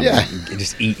going to come and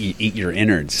just eat your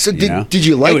innards. So did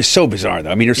you like? It was so bizarre though.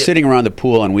 I mean, you're sitting around the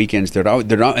pool on weekends. And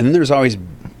then there's always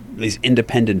these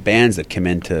independent bands that come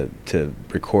in to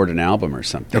record an album or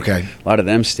something. Okay, a lot of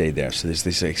them stayed there. So there's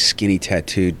these skinny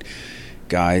tattooed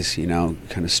guys,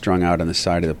 kind of strung out on the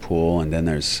side of the pool, and then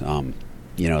there's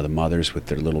the mothers with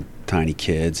their little tiny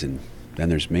kids, and then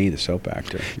there's me, the soap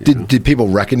actor. Did people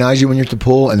recognize you when you're at the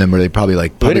pool? And then were they probably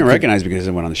like? They didn't recognize me because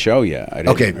I went on the show yet.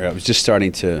 Okay, I was just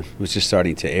starting to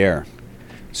air.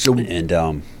 So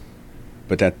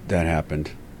but that happened.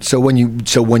 So when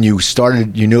you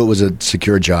started, you knew it was a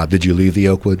secure job. Did you leave the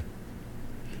Oakwood?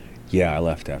 Yeah, I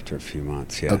left after a few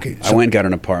months. Yeah, okay. I went and got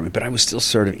an apartment, but I was still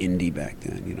sort of indie back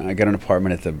then. I got an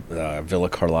apartment at the Villa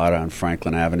Carlotta on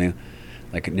Franklin Avenue.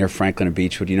 Like near Franklin and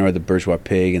Beechwood, where the Bourgeois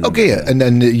Pig and and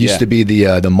then it used to be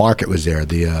the market was there.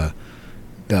 There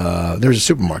was a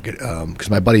supermarket because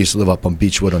my buddy used to live up on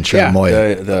Beechwood on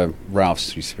Cherimoya. Yeah, the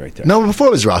Ralph's used to be right there. No, before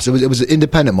it was Ralph's, it was an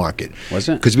independent market. Was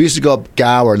it? Because we used to go up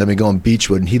Gower and then we go on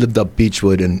Beechwood, and he lived up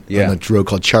Beechwood and on a road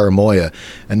called Cherimoya,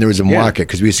 and there was a market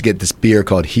because we used to get this beer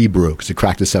called Hebrew because it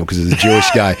cracked us up because it was a Jewish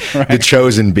guy, right. The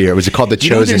Chosen beer. It was called the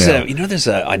Chosen Ale. There's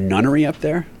a nunnery up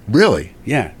there. Really?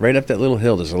 Yeah, right up that little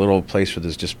hill. There's a little place where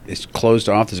it's closed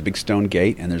off. There's a big stone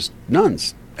gate, and there's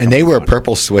nuns. And they wear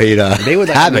purple suede they would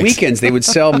on the weekends. They would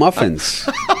sell muffins.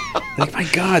 Like, my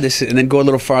God, and then go a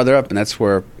little farther up, and that's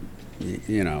where,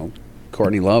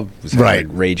 Courtney Love was having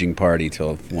a raging party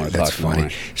till 1 o'clock in the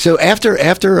morning. So after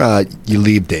you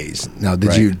leave Days, now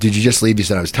did you just leave? You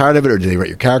said I was tired of it, or did they write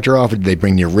your character off, or did they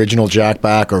bring the original Jack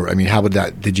back, or how would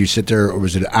that? Did you sit there, or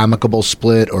was it an amicable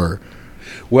split, or?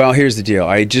 Well, here's the deal.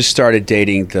 I just started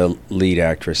dating the lead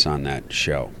actress on that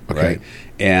show, right?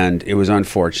 And it was an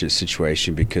unfortunate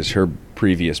situation because her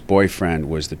previous boyfriend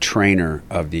was the trainer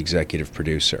of the executive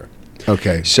producer.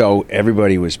 Okay. So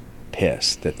everybody was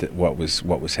pissed that what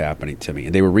was happening to me,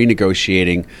 and they were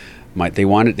renegotiating.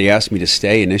 They asked me to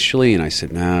stay initially, and I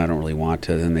said, "Nah, I don't really want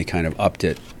to." Then they kind of upped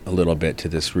it a little bit to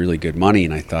this really good money,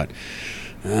 and I thought,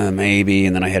 maybe.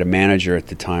 And then I had a manager at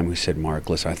the time who said, "Mark,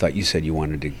 listen, I thought you said you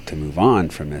wanted to move on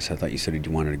from this. I thought you said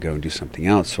you wanted to go and do something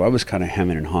else." So I was kind of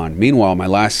hemming and hawing. Meanwhile, my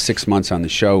last 6 months on the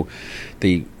show,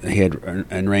 they had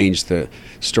arranged the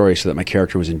story so that my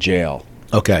character was in jail.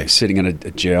 Okay. Sitting in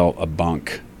a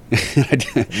bunk,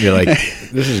 You're like,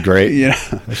 this is great. You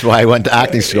know, that's why I went to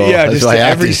acting school. Yeah, that's just why I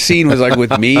every acted. scene was like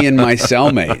with me and my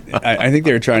cellmate. I think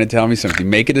they were trying to tell me something.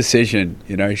 Make a decision.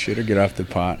 You know, I should have get off the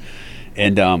pot.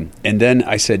 And then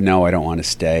I said no, I don't want to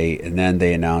stay. And then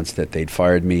they announced that they'd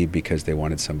fired me because they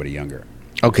wanted somebody younger.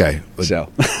 Okay.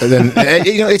 So And then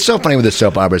it's so funny with the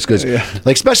soap operas because,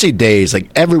 like, especially Days, like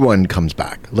everyone comes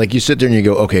back. Like you sit there and you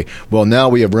go, okay, well now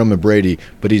we have Roman Brady,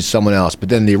 but he's someone else. But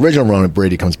then the original Roman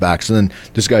Brady comes back. So then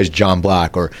this guy's John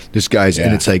Black, or this guy's,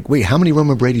 and it's like, wait, how many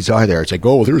Roman Bradys are there? It's like,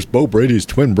 oh, there's Bo Brady's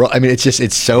twin brother. I mean,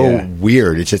 it's so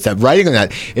weird. It's just that writing on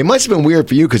that. It must have been weird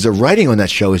for you because the writing on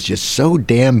that show is just so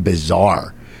damn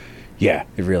bizarre. yeah,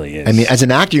 it really is. I mean, as an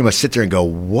actor, you must sit there and go,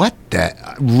 what the?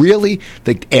 Really?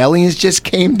 The aliens just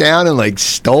came down and, like,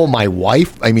 stole my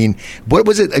wife? I mean, what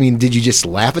was it? I mean, did you just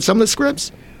laugh at some of the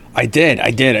scripts? I did.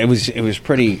 It was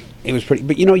pretty.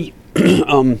 But you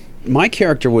know, my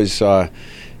character was.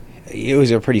 It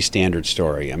was a pretty standard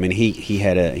story. I mean, he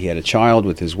had a child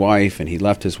with his wife, and he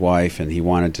left his wife, and he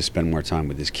wanted to spend more time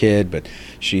with his kid, but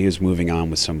she was moving on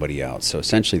with somebody else. So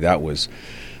essentially, that was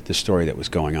the story that was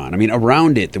going on. I mean,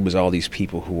 around it, there was all these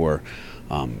people who were,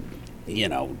 you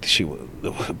know, she was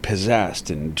possessed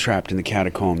and trapped in the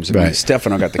catacombs. I mean,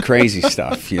 Stefano got the crazy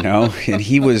stuff, you know, and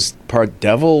he was part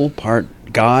devil, part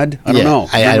God. I don't know.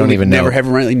 I don't even know.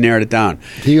 Haven't really narrowed it down.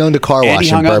 He owned a car wash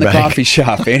in hung out in the Burbank. coffee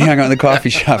shop. And he hung out in the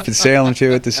coffee shop in Salem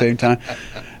too at the same time.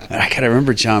 And I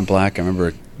remember John Black.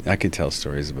 I could tell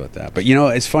stories about that. But you know,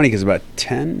 it's funny because about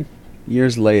 10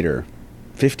 years later,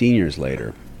 15 years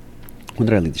later, when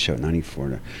did I leave the show?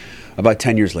 94. About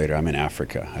 10 years later, I'm in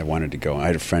Africa. I wanted to go. I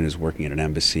had a friend who's working at an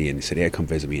embassy, and he said, hey, come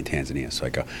visit me in Tanzania. So I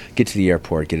go, get to the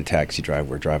airport, get a taxi driver.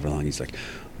 We're driving along. He's like,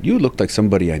 you look like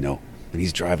somebody I know. And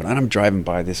he's driving. And I'm driving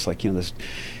by this, like, you know, this,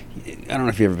 I don't know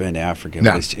if you've ever been to Africa,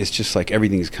 but it's just like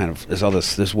everything's kind of, there's all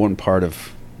this one part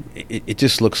of, it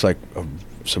just looks like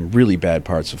some really bad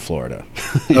parts of Florida.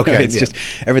 Okay. It's just,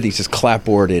 everything's just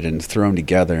clapboarded and thrown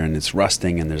together, and it's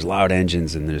rusting, and there's loud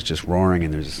engines, and there's just roaring,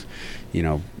 and there's, you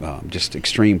know, just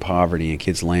extreme poverty and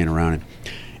kids laying around.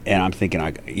 And I'm thinking,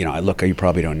 look, you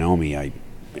probably don't know me. I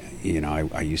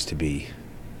used to be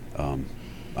on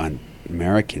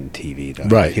American TV. Though.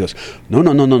 Right. He goes, no.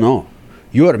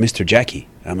 You are Mr. Jackie.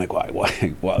 I'm like, why?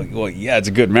 Well, yeah, it's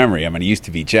a good memory. I mean, it used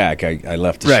to be Jack. I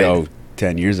left the show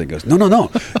 10 years ago. No.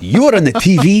 You are on the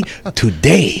TV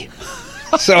today.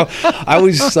 So I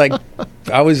was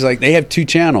like, they have 2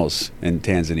 channels in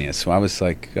Tanzania. So I was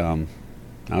like,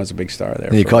 I was a big star there.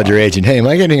 And you called your agent, hey, am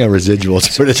I getting a residual?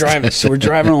 So we're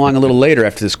driving along a little later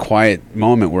after this quiet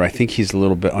moment where I think he's a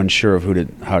little bit unsure of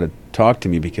how to talk to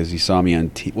me because he saw me on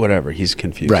whatever. He's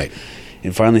confused. Right.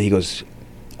 And finally he goes,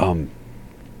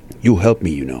 you help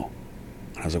me, you know.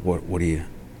 And I was like, what are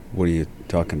you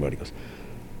talking about? He goes,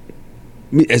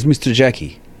 as Mr.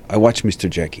 Jackie. I watch Mr.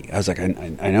 Jackie. I was like,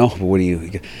 I know, but what do you... He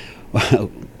goes,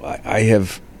 well, I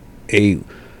have a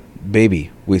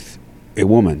baby with a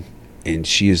woman, and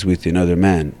she is with another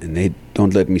man, and they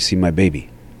don't let me see my baby,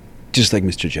 just like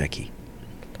Mr. Jackie.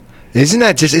 Isn't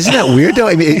that weird though?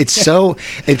 I mean, it's so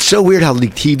weird how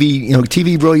like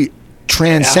TV really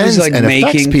transcends and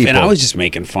affects people. And I was just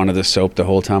making fun of the soap the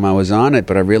whole time I was on it,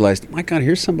 but I realized, my God,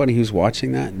 here's somebody who's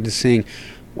watching that and just saying,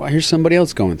 well, here's somebody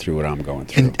else going through what I'm going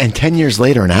through. And 10 years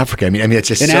later in Africa, I mean, it's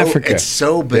just Africa. It's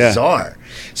so bizarre. Yeah.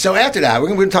 So after that, we're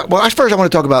going to talk. Well, first, I want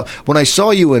to talk about when I saw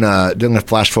you in. I'm going to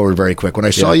flash forward very quick. When I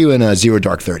saw you in Zero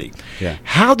Dark 30,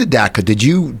 how did that? Did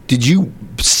you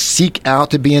seek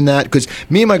out to be in that? Because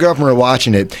me and my girlfriend were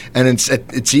watching it, and it's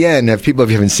the end. If people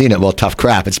haven't seen it, well, tough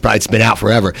crap. It's been out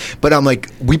forever. But I'm like,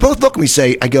 we both look and we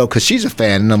say, I go, because she's a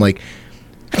fan, and I'm like,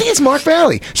 I think it's Mark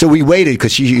Valley. So we waited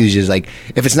because she usually is like,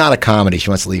 if it's not a comedy, she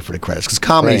wants to leave for the credits. Because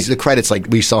comedies, the credits, like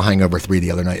we saw Hangover 3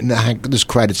 the other night, and there's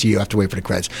credits, you have to wait for the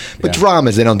credits. But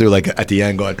dramas, they don't do like at the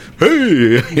end going,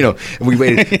 hey, and we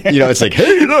waited, it's like,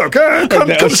 hey, look, come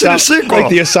see the sequel. Like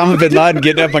the Osama bin Laden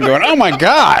getting up and going, oh my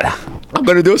God. I'm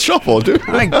going to do a shuffle, dude.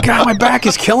 My God, my back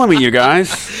is killing me, you guys.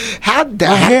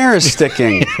 My hair is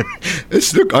sticking.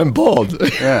 Look, I'm bald.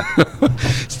 Yeah.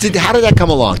 How did that come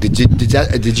along? Did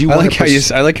you? I like how you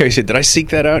said. Did I seek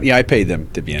that out? Yeah, I paid them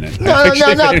to be in it. No,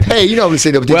 not pay. You know what I'm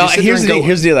saying. Well, here's the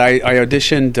deal. I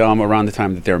auditioned around the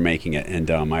time that they were making it,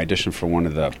 and I auditioned for one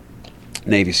of the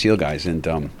Navy SEAL guys, and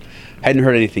hadn't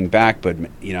heard anything back. But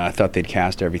I thought they'd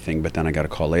cast everything. But then I got a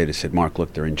call later. They said, Mark,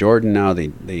 look, they're in Jordan now. They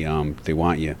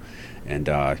want you. And,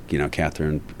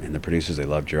 Catherine and the producers, they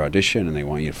loved your audition, and they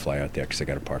want you to fly out there because I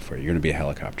got a part for you. You're going to be a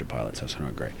helicopter pilot. So I said,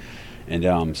 oh, great.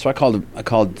 And so I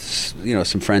called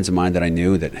some friends of mine that I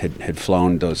knew that had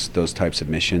flown those types of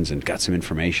missions and got some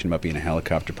information about being a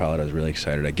helicopter pilot. I was really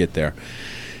excited. I get there.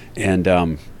 And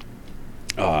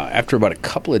after about a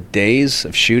couple of days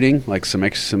of shooting, like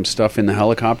some stuff in the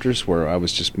helicopters where I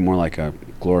was just more like a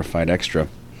glorified extra,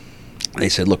 they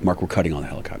said, look, Mark, we're cutting all the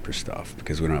helicopter stuff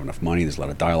because we don't have enough money. There's a lot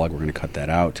of dialogue. We're going to cut that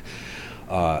out.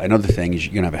 Another thing is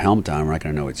you're going to have a helmet on. We're not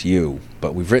going to know it's you.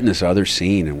 But we've written this other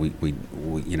scene, and we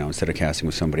instead of casting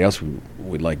with somebody else,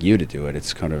 we'd like you to do it.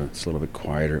 It's a little bit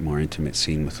quieter, more intimate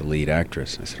scene with the lead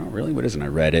actress. I said, oh, really? What is it? I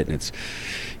read it, and it's,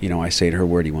 I say to her,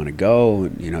 where do you want to go?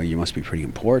 And, you must be pretty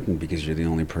important because you're the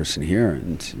only person here.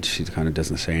 And she kind of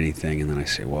doesn't say anything. And then I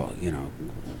say, well,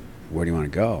 where do you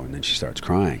want to go? And then she starts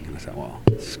crying. And I thought, well,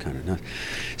 this is kind of nuts.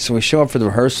 So we show up for the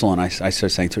rehearsal, and I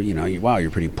start saying to her, wow,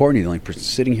 you're pretty important. You're the only person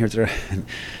sitting here today.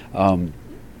 And,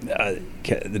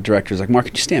 the director's like, Mark,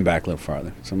 could you stand back a little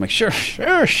farther? So I'm like, sure.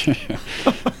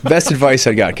 Best advice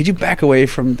I got. Could you back away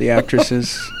from the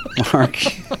actresses, Mark?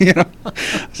 I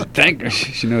said, thank her.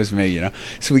 She knows me,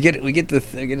 So we get to the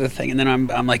thing, and then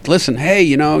I'm like, listen, hey,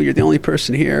 you're the only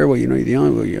person here. Well, you're the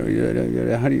only.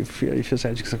 How do you feel? You feel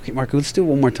sad? She goes, okay, Mark, let's do it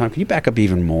one more time. Can you back up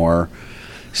even more?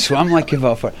 So I'm like, give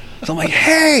up for it. So I'm like,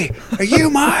 hey, are you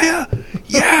Maya?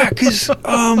 Yeah, because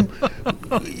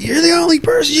you're the only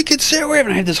person you could sit with.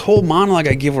 And I had this whole monologue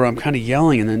I give where I'm kind of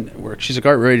yelling, and then she's like,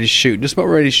 all right, ready to shoot. Just about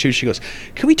ready to shoot. She goes,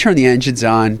 can we turn the engines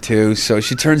on too? So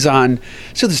she turns on.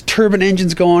 So there's turbine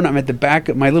engines going. I'm at the back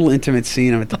of my little intimate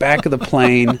scene. I'm at the back of the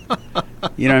plane.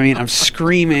 You know what I mean? I'm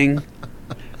screaming.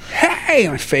 Hey,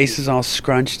 my face is all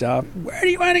scrunched up. Where do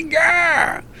you want to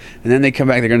go? And then they come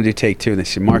back. They're going to do take two. And they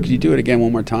say, Mark, could you do it again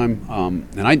one more time?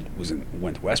 And I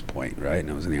went to West Point, right?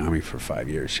 And I was in the Army for 5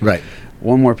 years. Right.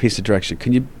 One more piece of direction.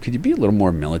 Could you be a little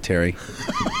more military?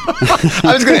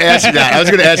 I was going to ask you that. I was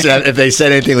going to ask you that if they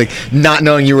said anything like not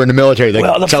knowing you were in the military. Like,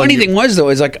 well, the funny thing was, though,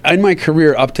 is like in my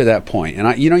career up to that point,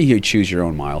 and you choose your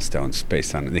own milestones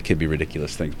based on it. They could be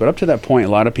ridiculous things. But up to that point, a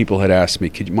lot of people had asked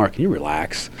me, Mark, can you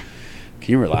relax?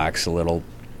 Can you relax a little?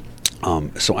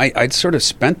 So I'd sort of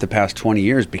spent the past 20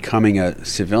 years becoming a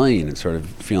civilian and sort of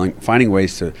finding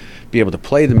ways to be able to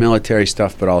play the military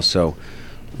stuff, but also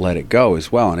let it go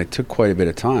as well. And it took quite a bit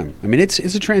of time. I mean, it's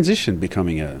a transition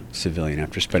becoming a civilian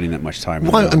after spending that much time.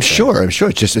 Well, I'm sure.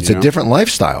 It's a different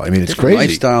lifestyle. I mean, it's crazy.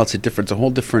 Lifestyle. It's a whole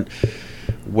different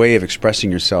way of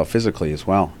expressing yourself physically as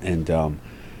well. And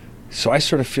so I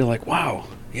sort of feel like, wow,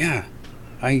 yeah,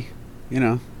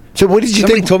 So what did you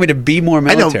Somebody think? told me to be more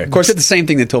military. I know. Of course, it's the same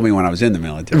thing they told me when I was in the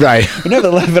military. Right.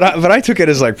 But I took it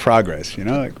as like progress,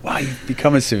 like, wow, you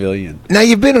become a civilian. Now,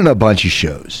 you've been on a bunch of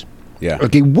shows. Yeah.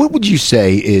 Okay, what would you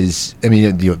say is,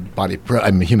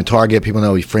 Human Target, people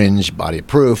know Fringe, Body of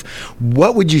Proof.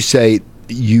 What would you say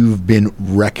you've been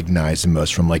recognized the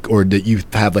most from, or that you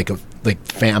have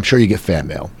fan, I'm sure you get fan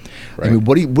mail. Right. I mean,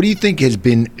 what do you think has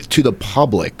been to the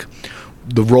public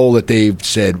the role that they've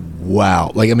said,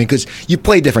 wow, because you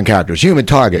play different characters. Human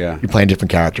Target, You're playing a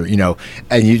different character,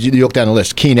 and you look down the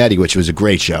list. Keen Eddie, which was a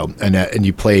great show, and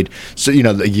you played. So you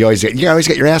always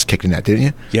got your ass kicked in that, didn't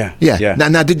you? Yeah.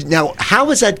 Now, how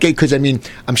was that? Because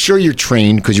I'm sure you're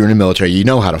trained because you're in the military. You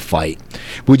know how to fight.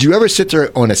 Would you ever sit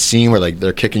there on a scene where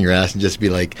they're kicking your ass and just be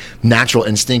like natural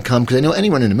instinct come? Because I know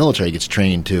anyone in the military gets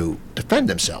trained to defend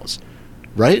themselves,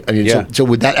 right? I mean, so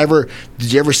would that ever?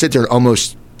 Did you ever sit there and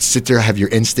almost have your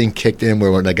instinct kicked in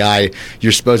where when the guy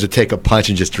you're supposed to take a punch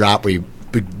and just drop where you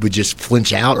would just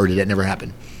flinch out, or did that never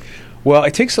happen? Well,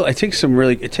 it takes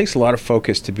a lot of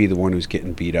focus to be the one who's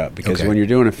getting beat up, because when you're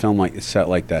doing a film set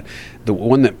like that,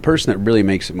 the person that really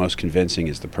makes it most convincing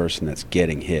is the person that's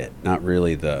getting hit, not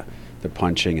really the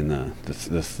punching and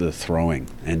the throwing.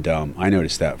 And I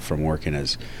noticed that from working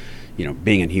as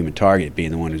being in Human Target, being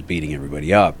the one who's beating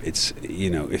everybody up. It's,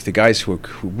 if the guys who are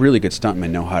really good stuntmen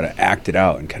know how to act it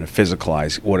out and kind of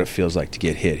physicalize what it feels like to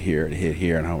get hit here,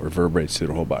 and how it reverberates through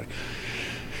the whole body.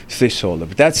 So they sold it.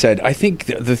 But that said, I think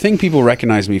the thing people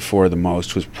recognized me for the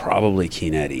most was probably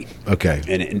Keen Eddie. Okay.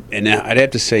 And I'd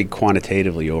have to say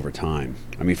quantitatively over time.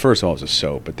 I mean, first of all, it was a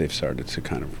soap, but they've started to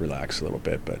kind of relax a little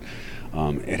bit. But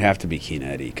it'd have to be Keen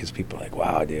Eddie, because people are like,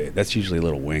 wow, dude, that's usually a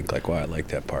little wink, like, wow, I like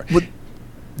that part.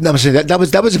 No, I'm saying that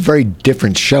was a very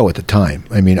different show at the time.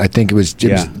 I mean, I think it was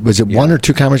one or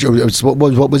two cameras? Or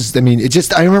what was? I mean, it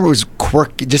just, I remember it was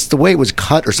quirky, just the way it was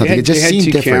cut or something. It just seemed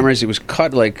different. Cameras. It was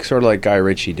cut sort of like Guy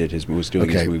Ritchie was doing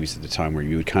his movies at the time, where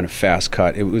you would kind of fast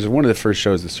cut. It was one of the first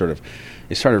shows that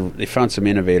they found some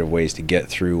innovative ways to get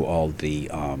through all the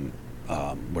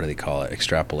what do they call it?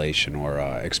 Extrapolation or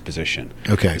exposition.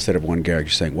 Okay. Instead of one character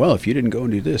saying, "Well, if you didn't go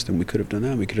and do this, then we could have done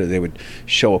that." They would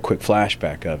show a quick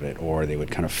flashback of it, or they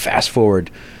would kind of fast forward,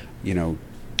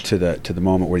 to the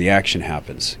moment where the action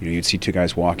happens. You know, you'd see two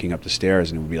guys walking up the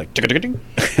stairs, and it would be like, "Tick-a-tick-a-ting,"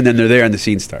 and then they're there, and the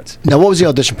scene starts. Now, what was the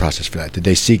audition process for that? Did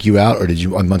they seek you out, or did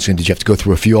you on Munchkin? Did you have to go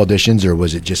through a few auditions, or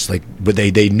was it just like, but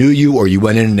they knew you, or you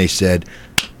went in and they said,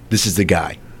 "This is the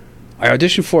guy"? I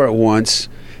auditioned for it once,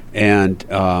 and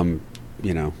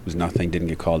you know, it was nothing. Didn't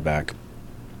get called back.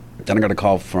 Then I got a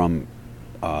call from.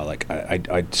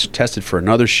 I tested for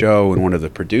another show, and one of the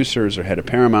producers or head of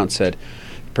Paramount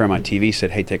TV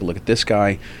said, "Hey, take a look at this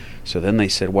guy." So then they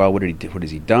said, "Well, what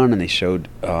has he done?" And they showed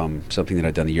something that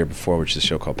I'd done the year before, which is a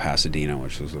show called Pasadena,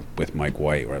 which was with Mike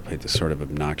White, where I played this sort of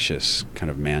obnoxious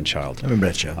kind of man-child. I remember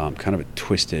that show. Kind of a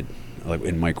twisted, like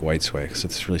in Mike White's way, because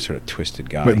it's really sort of twisted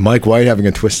guy. But Mike White having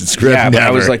a twisted script. Yeah, but I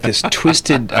was like this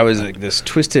twisted. I was like this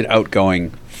twisted,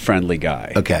 outgoing, friendly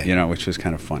guy. Okay, you know, which was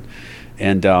kind of fun.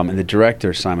 And the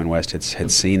director, Simon West,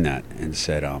 had seen that and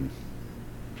said, "Oh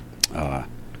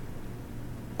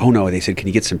no!" They said, "Can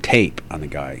you get some tape on the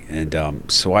guy?" And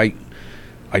so I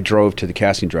drove to the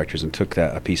casting directors and took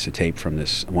a piece of tape from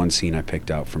this one scene I picked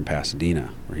out from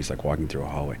Pasadena, where he's like walking through a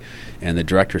hallway, and the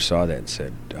director saw that and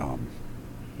said,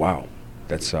 "Wow,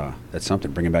 that's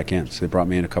something. Bring him back in." So they brought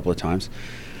me in a couple of times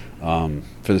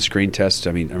for the screen test.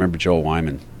 I mean, I remember Joel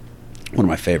Wyman, one of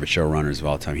my favorite showrunners of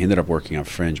all time. He ended up working on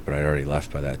Fringe, but I'd already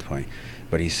left by that point.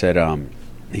 But he said,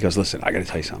 he goes, "Listen, I got to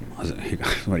tell you something." He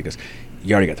goes,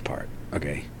 "You already got the part,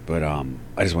 okay? But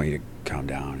I just want you to calm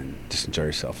down and just enjoy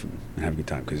yourself and have a good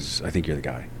time, because I think you're the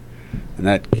guy." And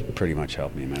that pretty much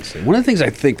helped me immensely. One of the things I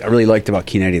think I really liked about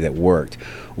Keen Eddie that worked,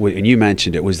 and you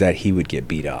mentioned it, was that he would get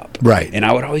beat up. Right. And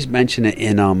I would always mention it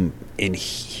in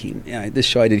this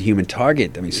show I did, Human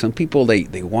Target. I mean, some people,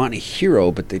 they want a hero,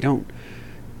 but they don't.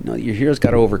 No, your hero's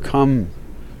got to overcome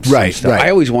stuff. Right.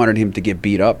 I always wanted him to get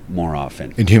beat up more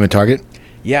often. In Human Target?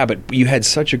 Yeah, but you had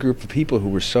such a group of people who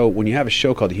were so... When you have a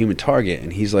show called The Human Target,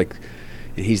 and he's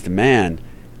the man,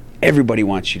 everybody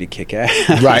wants you to kick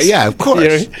ass. Right, yeah, of course.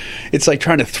 You know, it's like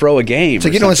trying to throw a game. It's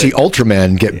like you don't want to see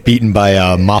Ultraman get beaten by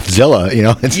Mothzilla, you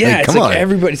know? It's like, come on.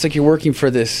 Everybody, it's like you're working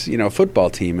for this, you know, football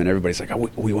team, and everybody's like, "Oh,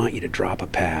 we want you to drop a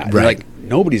pad." Right. Like,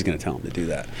 nobody's going to tell him to do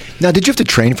that. Now, did you have to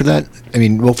train for that? I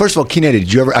mean, well, first of all, Keen Eddie,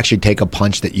 did you ever actually take a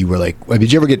punch that you were like...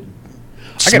 did you ever get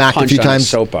smacked a few times? I got punched on a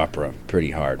soap opera pretty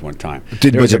hard one time.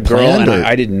 Was it planned? And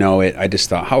I didn't know it. I just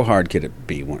thought, how hard could it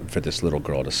be for this little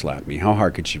girl to slap me? How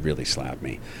hard could she really slap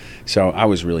me? So I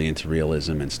was really into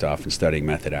realism and stuff and studying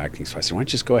method acting. So I said, "Why don't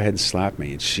you just go ahead and slap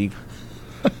me?" And she...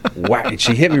 whack!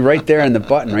 She hit me right there in the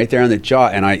button, right there on the jaw,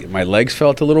 and my legs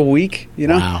felt a little weak, you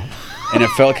know? Wow. And it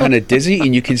felt kind of dizzy,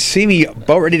 and you could see me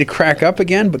about ready to crack up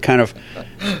again, but kind of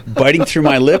biting through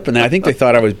my lip, and I think they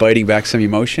thought I was biting back some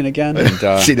emotion again. And,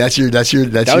 see, that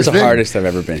was the hardest I've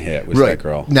ever been hit. Was right. That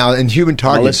girl? Now, in Human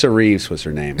Target, Melissa Reeves was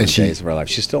her name. And Days of Our Life.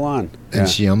 She's still on, and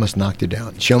she almost knocked her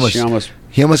down. He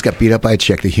almost got beat up by a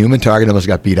chick. The Human Target almost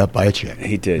got beat up by a chick.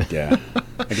 He did, yeah.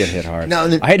 I get hit hard. Now,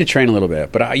 I had to train a little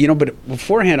bit, but but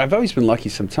beforehand, I've always been lucky.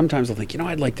 Sometimes I'll think,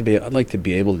 I'd like to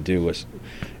be able to do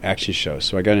action shows.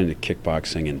 So I got into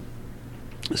kickboxing and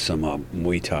some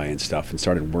Muay Thai and stuff, and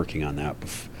started working on that.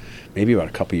 Maybe about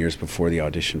a couple years before the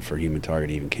audition for Human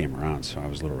Target even came around, so I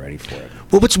was a little ready for it.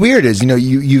 Well, what's weird is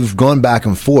you've gone back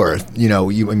and forth.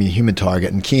 Human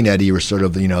Target and Keen Eddie were sort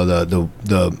of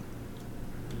the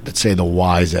let's say the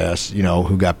wise ass,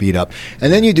 who got beat up,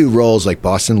 and then you do roles like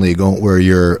Boston Legal where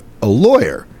you're a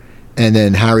lawyer, and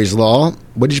then Harry's Law.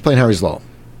 What did you play in Harry's Law?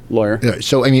 Lawyer.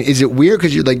 So is it weird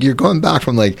because you're going back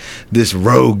from like this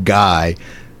rogue guy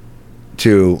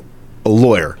to a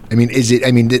lawyer? Does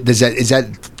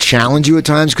that challenge you at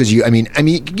times? Because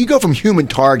you go from Human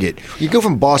Target, you go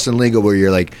from Boston Legal where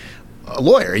you're like a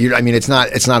lawyer. It's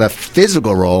not a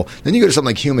physical role. Then you go to something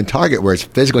like Human Target where it's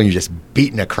physical and you're just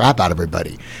beating the crap out of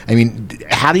everybody.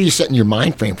 How do you set in your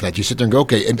mind frame for that? You sit there and go,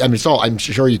 okay. I'm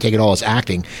sure you take it all as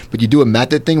acting, but you do a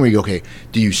method thing where you go, okay,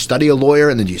 do you study a lawyer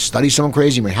and then do you study someone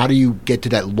crazy? How do you get to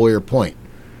that lawyer point?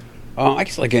 I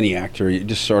guess like any actor, you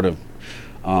just sort of,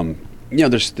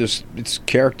 it's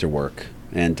character work.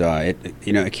 And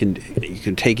you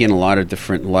can take in a lot of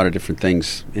different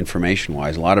things information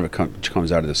wise. A lot of it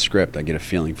comes out of the script. I get a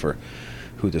feeling for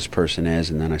who this person is,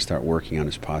 and then I start working on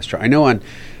his posture. I know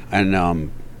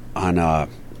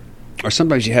or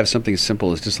sometimes you have something as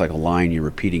simple as just like a line you're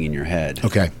repeating in your head.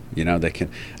 Okay, that can.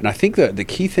 And I think the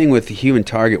key thing with the Human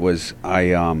Target was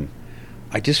I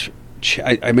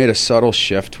made a subtle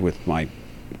shift with my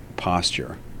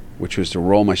posture, which was to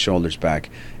roll my shoulders back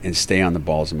and stay on the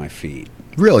balls of my feet.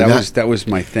 Really? That was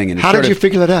my thing. And how did you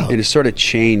figure that out? And it sort of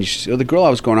changed. So the girl I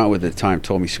was going out with at the time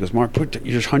told me, she goes, "Mark, you're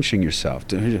just hunching yourself."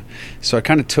 So I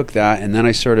kind of took that, and then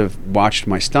I sort of watched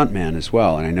my stuntman as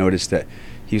well, and I noticed that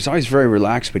he was always very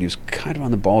relaxed, but he was kind of on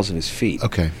the balls of his feet.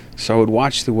 Okay. So I would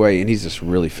watch the way, and he's this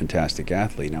really fantastic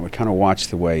athlete, and I would kind of watch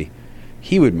the way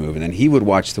he would move, and then he would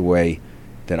watch the way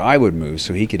that I would move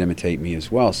so he could imitate me as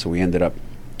well. So we ended up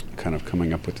kind of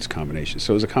coming up with this combination.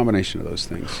 So it was a combination of those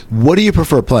things. What do you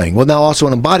prefer playing? Well, now also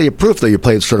in A Body of Proof, though, you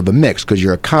play sort of a mix because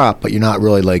you're a cop, but you're not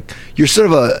really like you're sort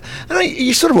of a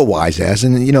you're sort of a wise ass,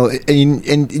 and you know,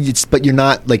 and it's but you're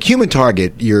not like Human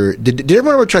Target. Did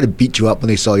everyone ever try to beat you up when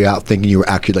they saw you out thinking you were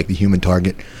actually like the Human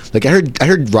Target? Like I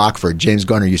heard Rockford, James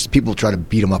Garner people try to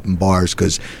beat him up in bars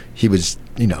because he was.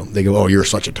 You know, they go, "Oh, you're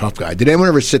such a tough guy." Did anyone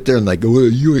ever sit there and like, "Oh,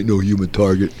 you ain't no Human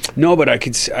Target"? No, but I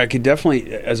could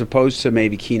definitely, as opposed to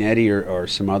maybe Keen Eddie or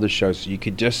some other shows, you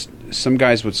could just some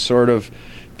guys would sort of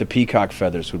the peacock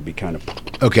feathers would be kind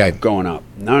of going up.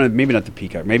 Maybe not the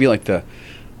peacock, maybe like the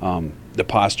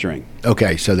posturing.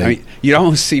 Okay, so I mean, you'd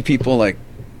almost see people like.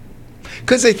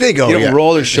 Because they think,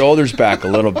 roll their shoulders back a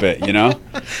little bit, you know?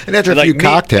 And after a few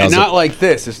cocktails. And not like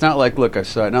this. It's not like, look, I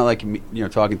saw it. Not like,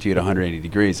 talking to you at 180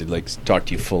 degrees. It'd like talk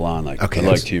to you full on, like, I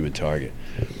like Human Target.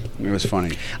 It was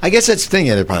funny. I guess that's the thing.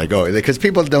 They're probably going. Because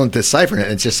people don't decipher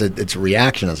it. It's just it's a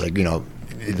reaction. It's like,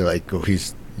 they're like, oh,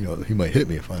 he's, he might hit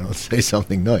me if I don't say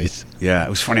something nice. Yeah, it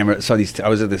was funny. I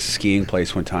was at this skiing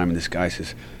place one time, and this guy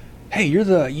says, hey, you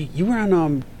were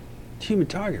on Human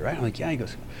Target, right? I'm like, yeah. He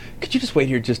goes, could you just wait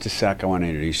here just a sec? I want to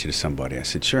introduce you to somebody. I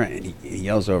said, sure. And he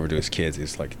yells over to his kids.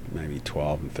 He's like maybe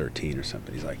 12 and 13 or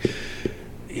something. He's like,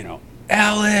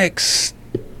 Alex,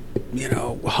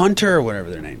 Hunter,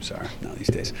 whatever their names are now these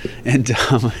days. And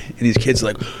these kids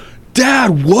are like,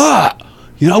 Dad, what?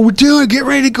 We're doing, get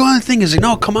ready to go on the thing. He's like,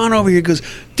 no, come on over here. He goes,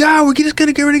 Dad, we're just going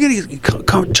to get ready to get it.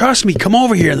 Come, trust me, come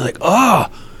over here. And they're like,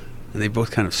 oh. And they both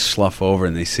kind of slough over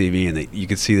and they see me and you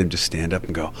can see them just stand up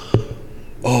and go,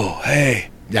 oh, hey.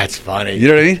 That's funny. You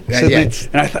know what I mean? Yeah.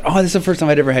 And I thought, this is the first time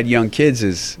I'd ever had young kids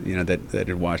that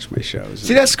had watched my shows.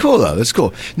 See, that's cool, though. That's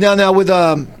cool. Now with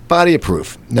Body of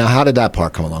Proof, now how did that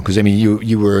part come along? Because, I mean,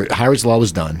 you were, Harry's Law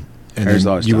was done. And Harry's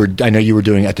Law was done. I know you were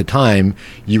doing, at the time,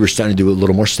 you were starting to do a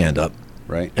little more stand-up.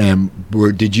 Right.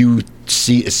 Did you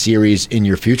see a series in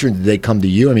your future? Did they come to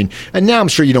you? I mean, and now I'm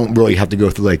sure you don't really have to go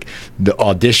through like the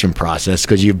audition process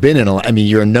because you've been in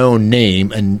you're a known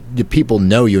name and the people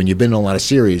know you and you've been in a lot of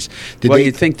series.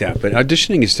 You'd think that, but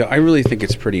auditioning is still, I really think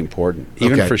it's pretty important,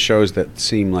 even for shows that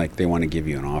seem like they want to give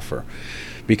you an offer.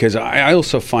 Because I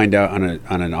also find out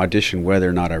on an audition whether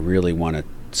or not I really want to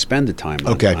spend the time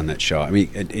on that show. I mean,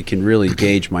 it can really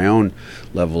gauge my own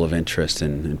level of interest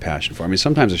and passion for it. I mean,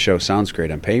 sometimes a show sounds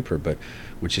great on paper, but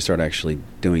once you start actually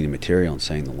doing the material and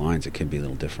saying the lines, it can be a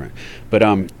little different. But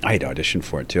I had auditioned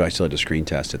for it, too. I still had a screen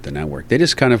test at the network. They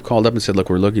just kind of called up and said, look,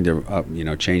 we're looking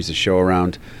to change the show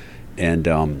around, and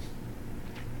they're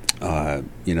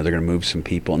going to move some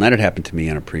people. And that had happened to me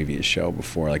on a previous show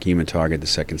before, like Human Target, the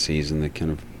second season. They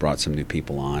kind of brought some new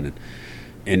people on,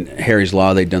 and Harry's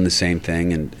Law, they'd done the same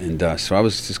thing, and so I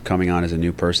was just coming on as a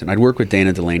new person. I'd worked with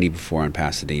Dana Delaney before on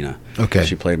Pasadena. Okay.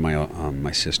 She played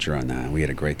my sister on that, and we had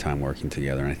a great time working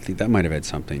together, and I think that might have had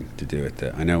something to do with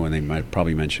it. I know when they might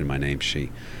probably mentioned my name,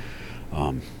 she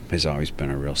has always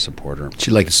been a real supporter. She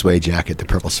liked the suede jacket, the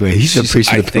purple suede.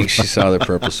 I think she saw the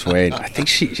purple suede. I think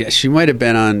she might have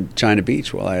been on China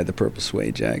Beach while I had the purple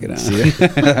suede jacket on.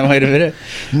 That might have been it.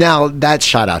 Now, that's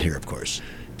shot out here, of course.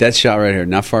 That's shot right here,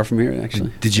 not far from here,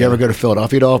 actually. Did you ever go to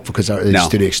Philadelphia at all? Because it's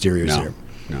to the exteriors here.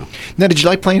 No. Now, did you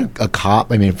like playing a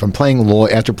cop? I mean,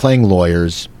 after playing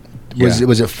lawyers,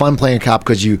 was it fun playing a cop?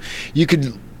 Because you could,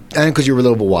 and because you were a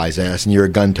little bit wise ass and you're a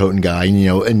gun toting guy,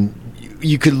 and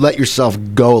you could let yourself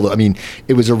go. I mean,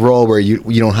 it was a role where you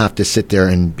don't have to sit there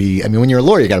and be. I mean, when you're a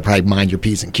lawyer, you got to probably mind your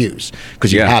P's and Q's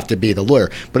because you have to be the lawyer.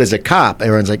 But as a cop,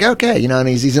 everyone's like, okay, and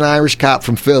he's an Irish cop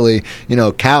from Philly,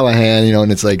 Callahan,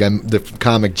 and it's like the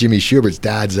comic Jimmy Schubert's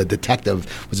dad's was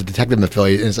a detective in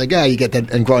Philly, and it's like, yeah, you get that.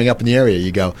 And growing up in the area,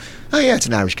 you go, oh yeah, it's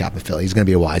an Irish cop in Philly. He's going to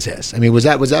be a wise ass. I mean, was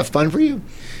that fun for you?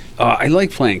 I like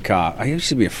playing cop. I used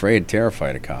to be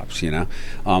terrified of cops. I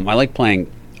like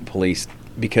playing police.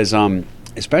 Because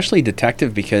especially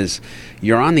detective, because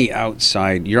you're on the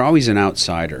outside. You're always an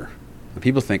outsider.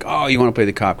 People think, oh, you want to play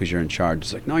the cop because you're in charge.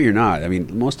 It's like, no, you're not. I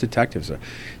mean, most detectives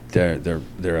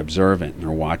they're observant and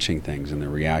they're watching things and they're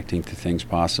reacting to things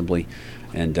possibly,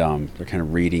 and they're kind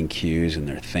of reading cues and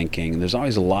they're thinking. There's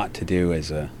always a lot to do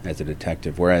as a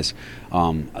detective. Whereas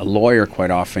a lawyer,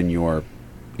 quite often you're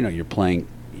playing.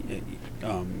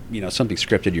 Something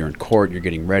scripted. You're in court. You're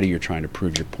getting ready. You're trying to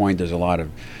prove your point. There's a lot of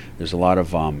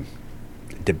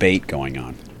debate going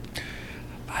on.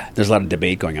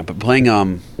 But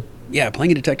playing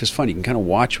playing a detective is fun. You can kind of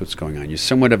watch what's going on. You're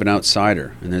somewhat of an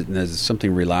outsider, and there's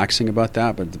something relaxing about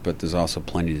that. But there's also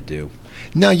plenty to do.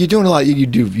 Now you're doing a lot. You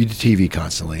do TV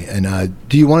constantly, and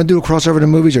do you want to do a crossover to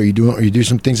movies, or you do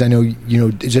some things? I know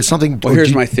Is it something? Well,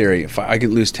 here's my theory: if I could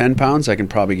lose 10 pounds, I can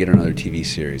probably get another TV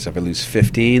series. If I lose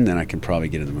 15, then I can probably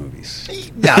get into the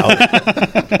movies. No.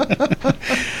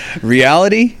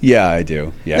 Reality? Yeah, I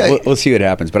do. Yeah, we'll see what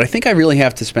happens. But I think I really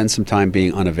have to spend some time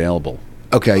being unavailable.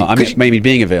 Okay, maybe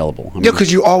being available.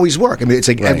 Because you always work. I mean, it's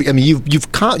like right.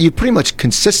 you've pretty much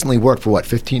consistently worked for what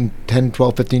 10,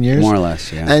 12, 15 years, more or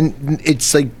less. Yeah, and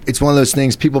it's like it's one of those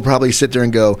things. People probably sit there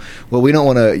and go, "Well, we don't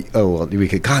want to. Oh, well, we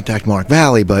could contact Mark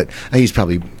Valley, but he's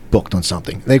probably booked on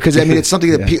something." Because it's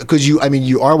something that because you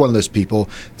are one of those people.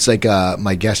 It's like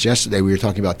my guest yesterday. We were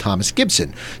talking about Thomas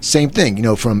Gibson. Same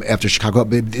thing. From after Chicago,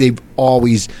 they've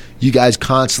always. You guys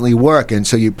constantly work, and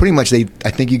so you pretty much. I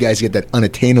think you guys get that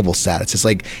unattainable status. It's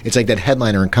like that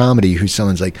headliner in comedy who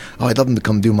someone's like, "Oh, I'd love him to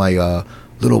come do my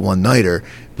little one-nighter,"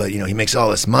 but he makes all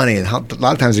this money, and a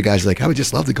lot of times the guys are like, "I would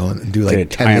just love to go and do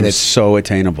like 10 minutes." I am so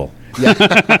attainable. Yeah.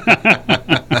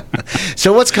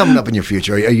 So what's coming up in your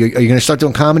future? Are you going to start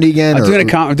doing comedy again?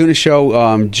 I'm doing a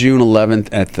show June 11th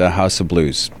at the House of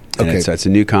Blues. And Okay. it's a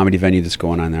new comedy venue that's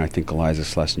going on there. I think Eliza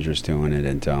Schlesinger's doing it,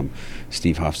 and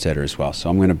Steve Hofstetter as well. So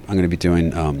I'm gonna be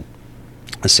doing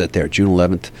a set there, June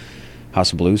 11th,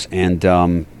 House of Blues. And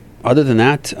other than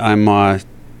that, I'm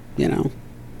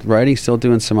writing, still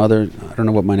doing some other. I don't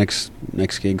know what my next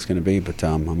gig's going to be, but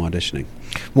I'm auditioning.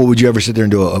 Well, would you ever sit there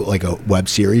and do a web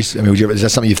series? I mean, is that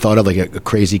something you've thought of, like a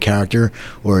crazy character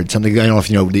or something? I don't know if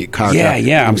you know the character.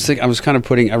 Yeah. I was kind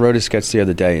of I wrote a sketch the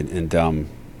other day, and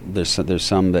there's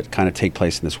some that kind of take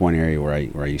place in this one area where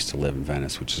I used to live in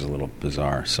Venice, which is a little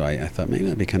bizarre. So I thought maybe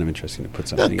that'd be kind of interesting to put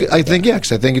something. I think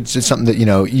because I think it's something that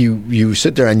you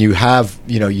sit there and you have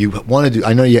you want to do.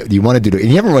 I know you want to do it, and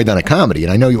you haven't really done a comedy.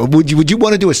 And I know would you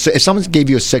want to do if someone gave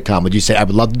you a sitcom, would you say I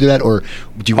would love to do that, or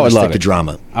would you want to stick to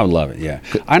drama? I would love it. Yeah,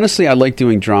 honestly, I like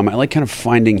doing drama. I like kind of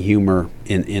finding humor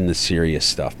in the serious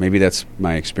stuff. Maybe that's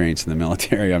my experience in the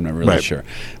military. I'm not really sure,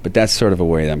 but that's sort of a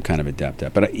way that I'm kind of adept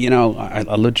at. But I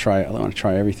want to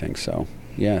try everything. So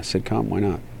yeah, sitcom. Why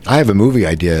not? I have a movie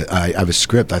idea. I have a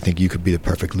script. I think you could be the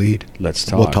perfect lead. Let's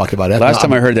talk. We'll talk about that. Last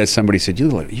time I heard that, somebody said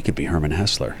you could be Herman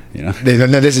Hessler. No,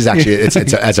 this is actually it's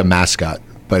as a mascot.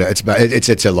 But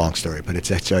it's a long story. But it's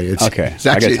actually okay. It's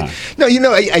actually, I got time.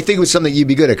 No, I think it was something you'd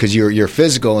be good at because you're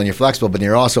physical and you're flexible, but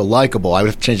you're also likable. I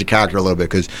would have changed the character a little bit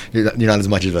because you're not as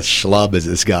much of a schlub as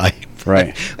this guy.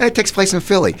 Right. And it takes place in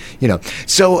Philly.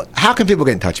 So how can people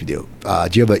get in touch with you?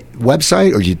 Do you have a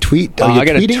website or do you tweet? I'm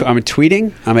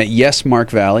tweeting. I'm at Yes Mark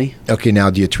Valley. Okay. Now,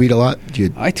 do you tweet a lot?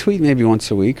 I tweet maybe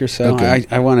once a week or so. Okay.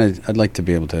 I'd like to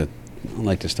be able to. I'd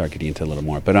like to start getting into a little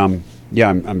more. But I'm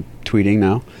tweeting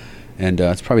now. And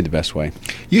it's probably the best way.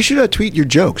 You should tweet your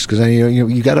jokes because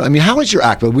you got. I mean, how is your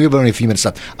act? But we have only a few minutes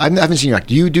left. I haven't seen your act.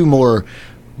 Do you do more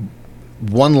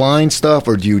one-line stuff,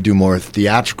 or do you do more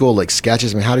theatrical, like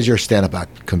sketches? I mean, how does your stand-up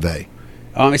act convey?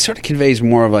 It sort of conveys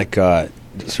more of like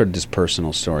sort of just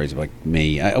personal stories of like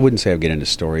me. I wouldn't say I get into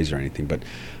stories or anything, but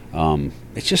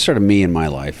it's just sort of me and my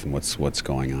life and what's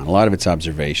going on. A lot of it's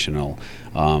observational.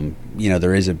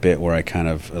 There is a bit where I kind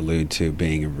of allude to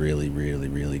being a really, really,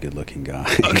 really good-looking guy.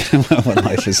 What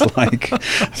life is like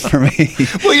for me.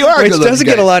 Well, you are. Which doesn't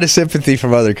get a lot of sympathy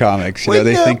from other comics.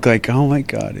 They think like, "Oh my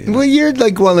God." Well, you're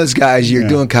like one of those guys. You're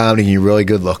doing comedy and you're really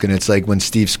good-looking. It's like when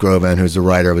Steve Scrovan, who's the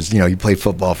writer, was he played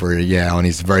football for Yale and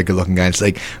he's a very good-looking guy. It's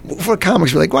like for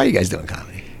comics, we're like, why are you guys doing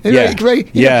comedy? Right?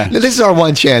 This is our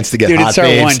one chance to get Dude, hot it's our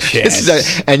babes. one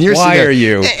chance. And you're why are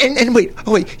you? And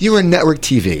wait, you're in network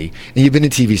TV, and you've been in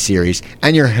TV series,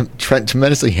 and you're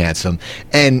tremendously handsome,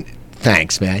 and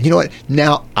thanks, man. You know what?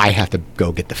 Now I have to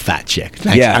go get the fat chick.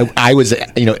 Thanks. Yeah. I was,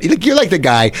 you're like the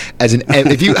guy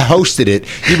if you hosted it,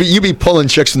 you'd be pulling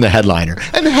chicks from the headliner.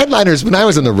 And the headliners, when I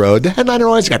was on the road, the headliner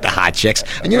always got the hot chicks.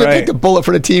 And you're going to take the bullet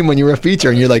for the team when you were a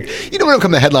feature. And you're like, you don't want to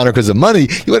become a headliner because of money.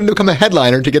 You want to become a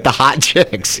headliner to get the hot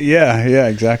chicks. Yeah,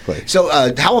 exactly. So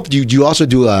how do you also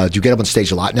do you get up on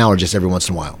stage a lot now or just every once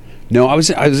in a while? No, I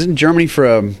was in Germany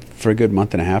for a good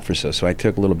month and a half or so I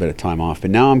took a little bit of time off.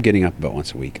 But now I'm getting up about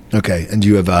once a week. Okay. And do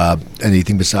you have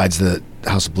anything besides the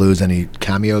House of Blues, any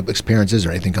cameo experiences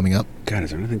or anything coming up? God,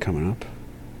 is there anything coming up?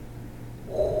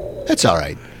 That's all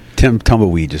right. Tim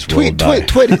Tumbleweed just Twitter,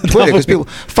 because people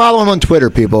follow him on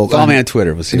Twitter. People follow me on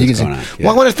Twitter. We'll see what's going on. Yeah.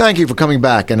 Well, I want to thank you for coming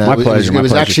back. And my pleasure.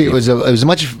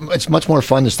 It's much more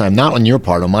fun this time. Not on your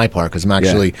part, on my part, because I'm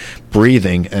actually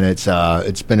breathing, and it's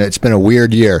been a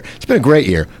weird year. It's been a great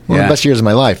year, one of the best years of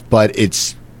my life. But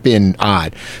it's been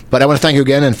odd. But I want to thank you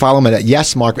again and follow him at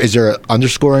Yes Mark. Is there an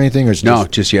underscore or anything? Or is No,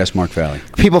 just Yes Mark Valley.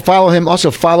 People follow him.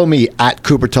 Also follow me at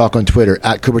Cooper Talk on Twitter.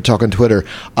 At Cooper Talk on Twitter.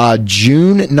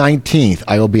 June 19th,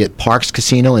 I will be at Parks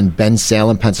Casino in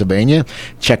Bensalem, Pennsylvania.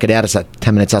 Check it out. It's at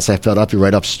 10 minutes outside Philadelphia,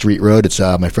 right off Street Road. It's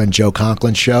my friend Joe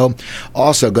Conklin's show.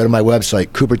 Also, go to my website,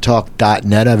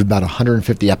 coopertalk.net. I have about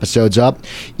 150 episodes up.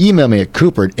 Email me at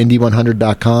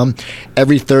cooper@indy100.com.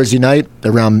 Every Thursday night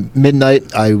around midnight,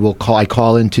 I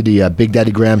call into the Big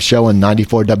Daddy Graham show on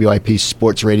 94 WIP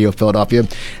Sports Radio Philadelphia,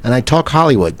 and I talk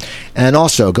Hollywood. And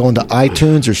also go into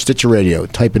iTunes or Stitcher Radio,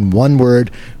 type in one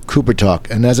word, Cooper Talk.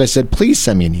 And as I said, please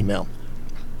send me an email.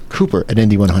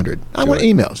 Cooper@Indy100. I want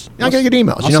emails. I gotta get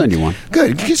emails. I'll send you one.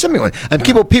 Good. You can send me one. And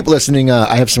people listening,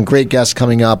 I have some great guests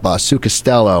coming up. Sue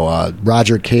Costello,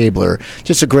 Roger Cabler.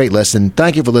 Just a great listen.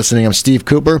 Thank you for listening. I'm Steve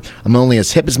Cooper. I'm only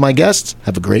as hip as my guests.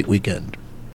 Have a great weekend.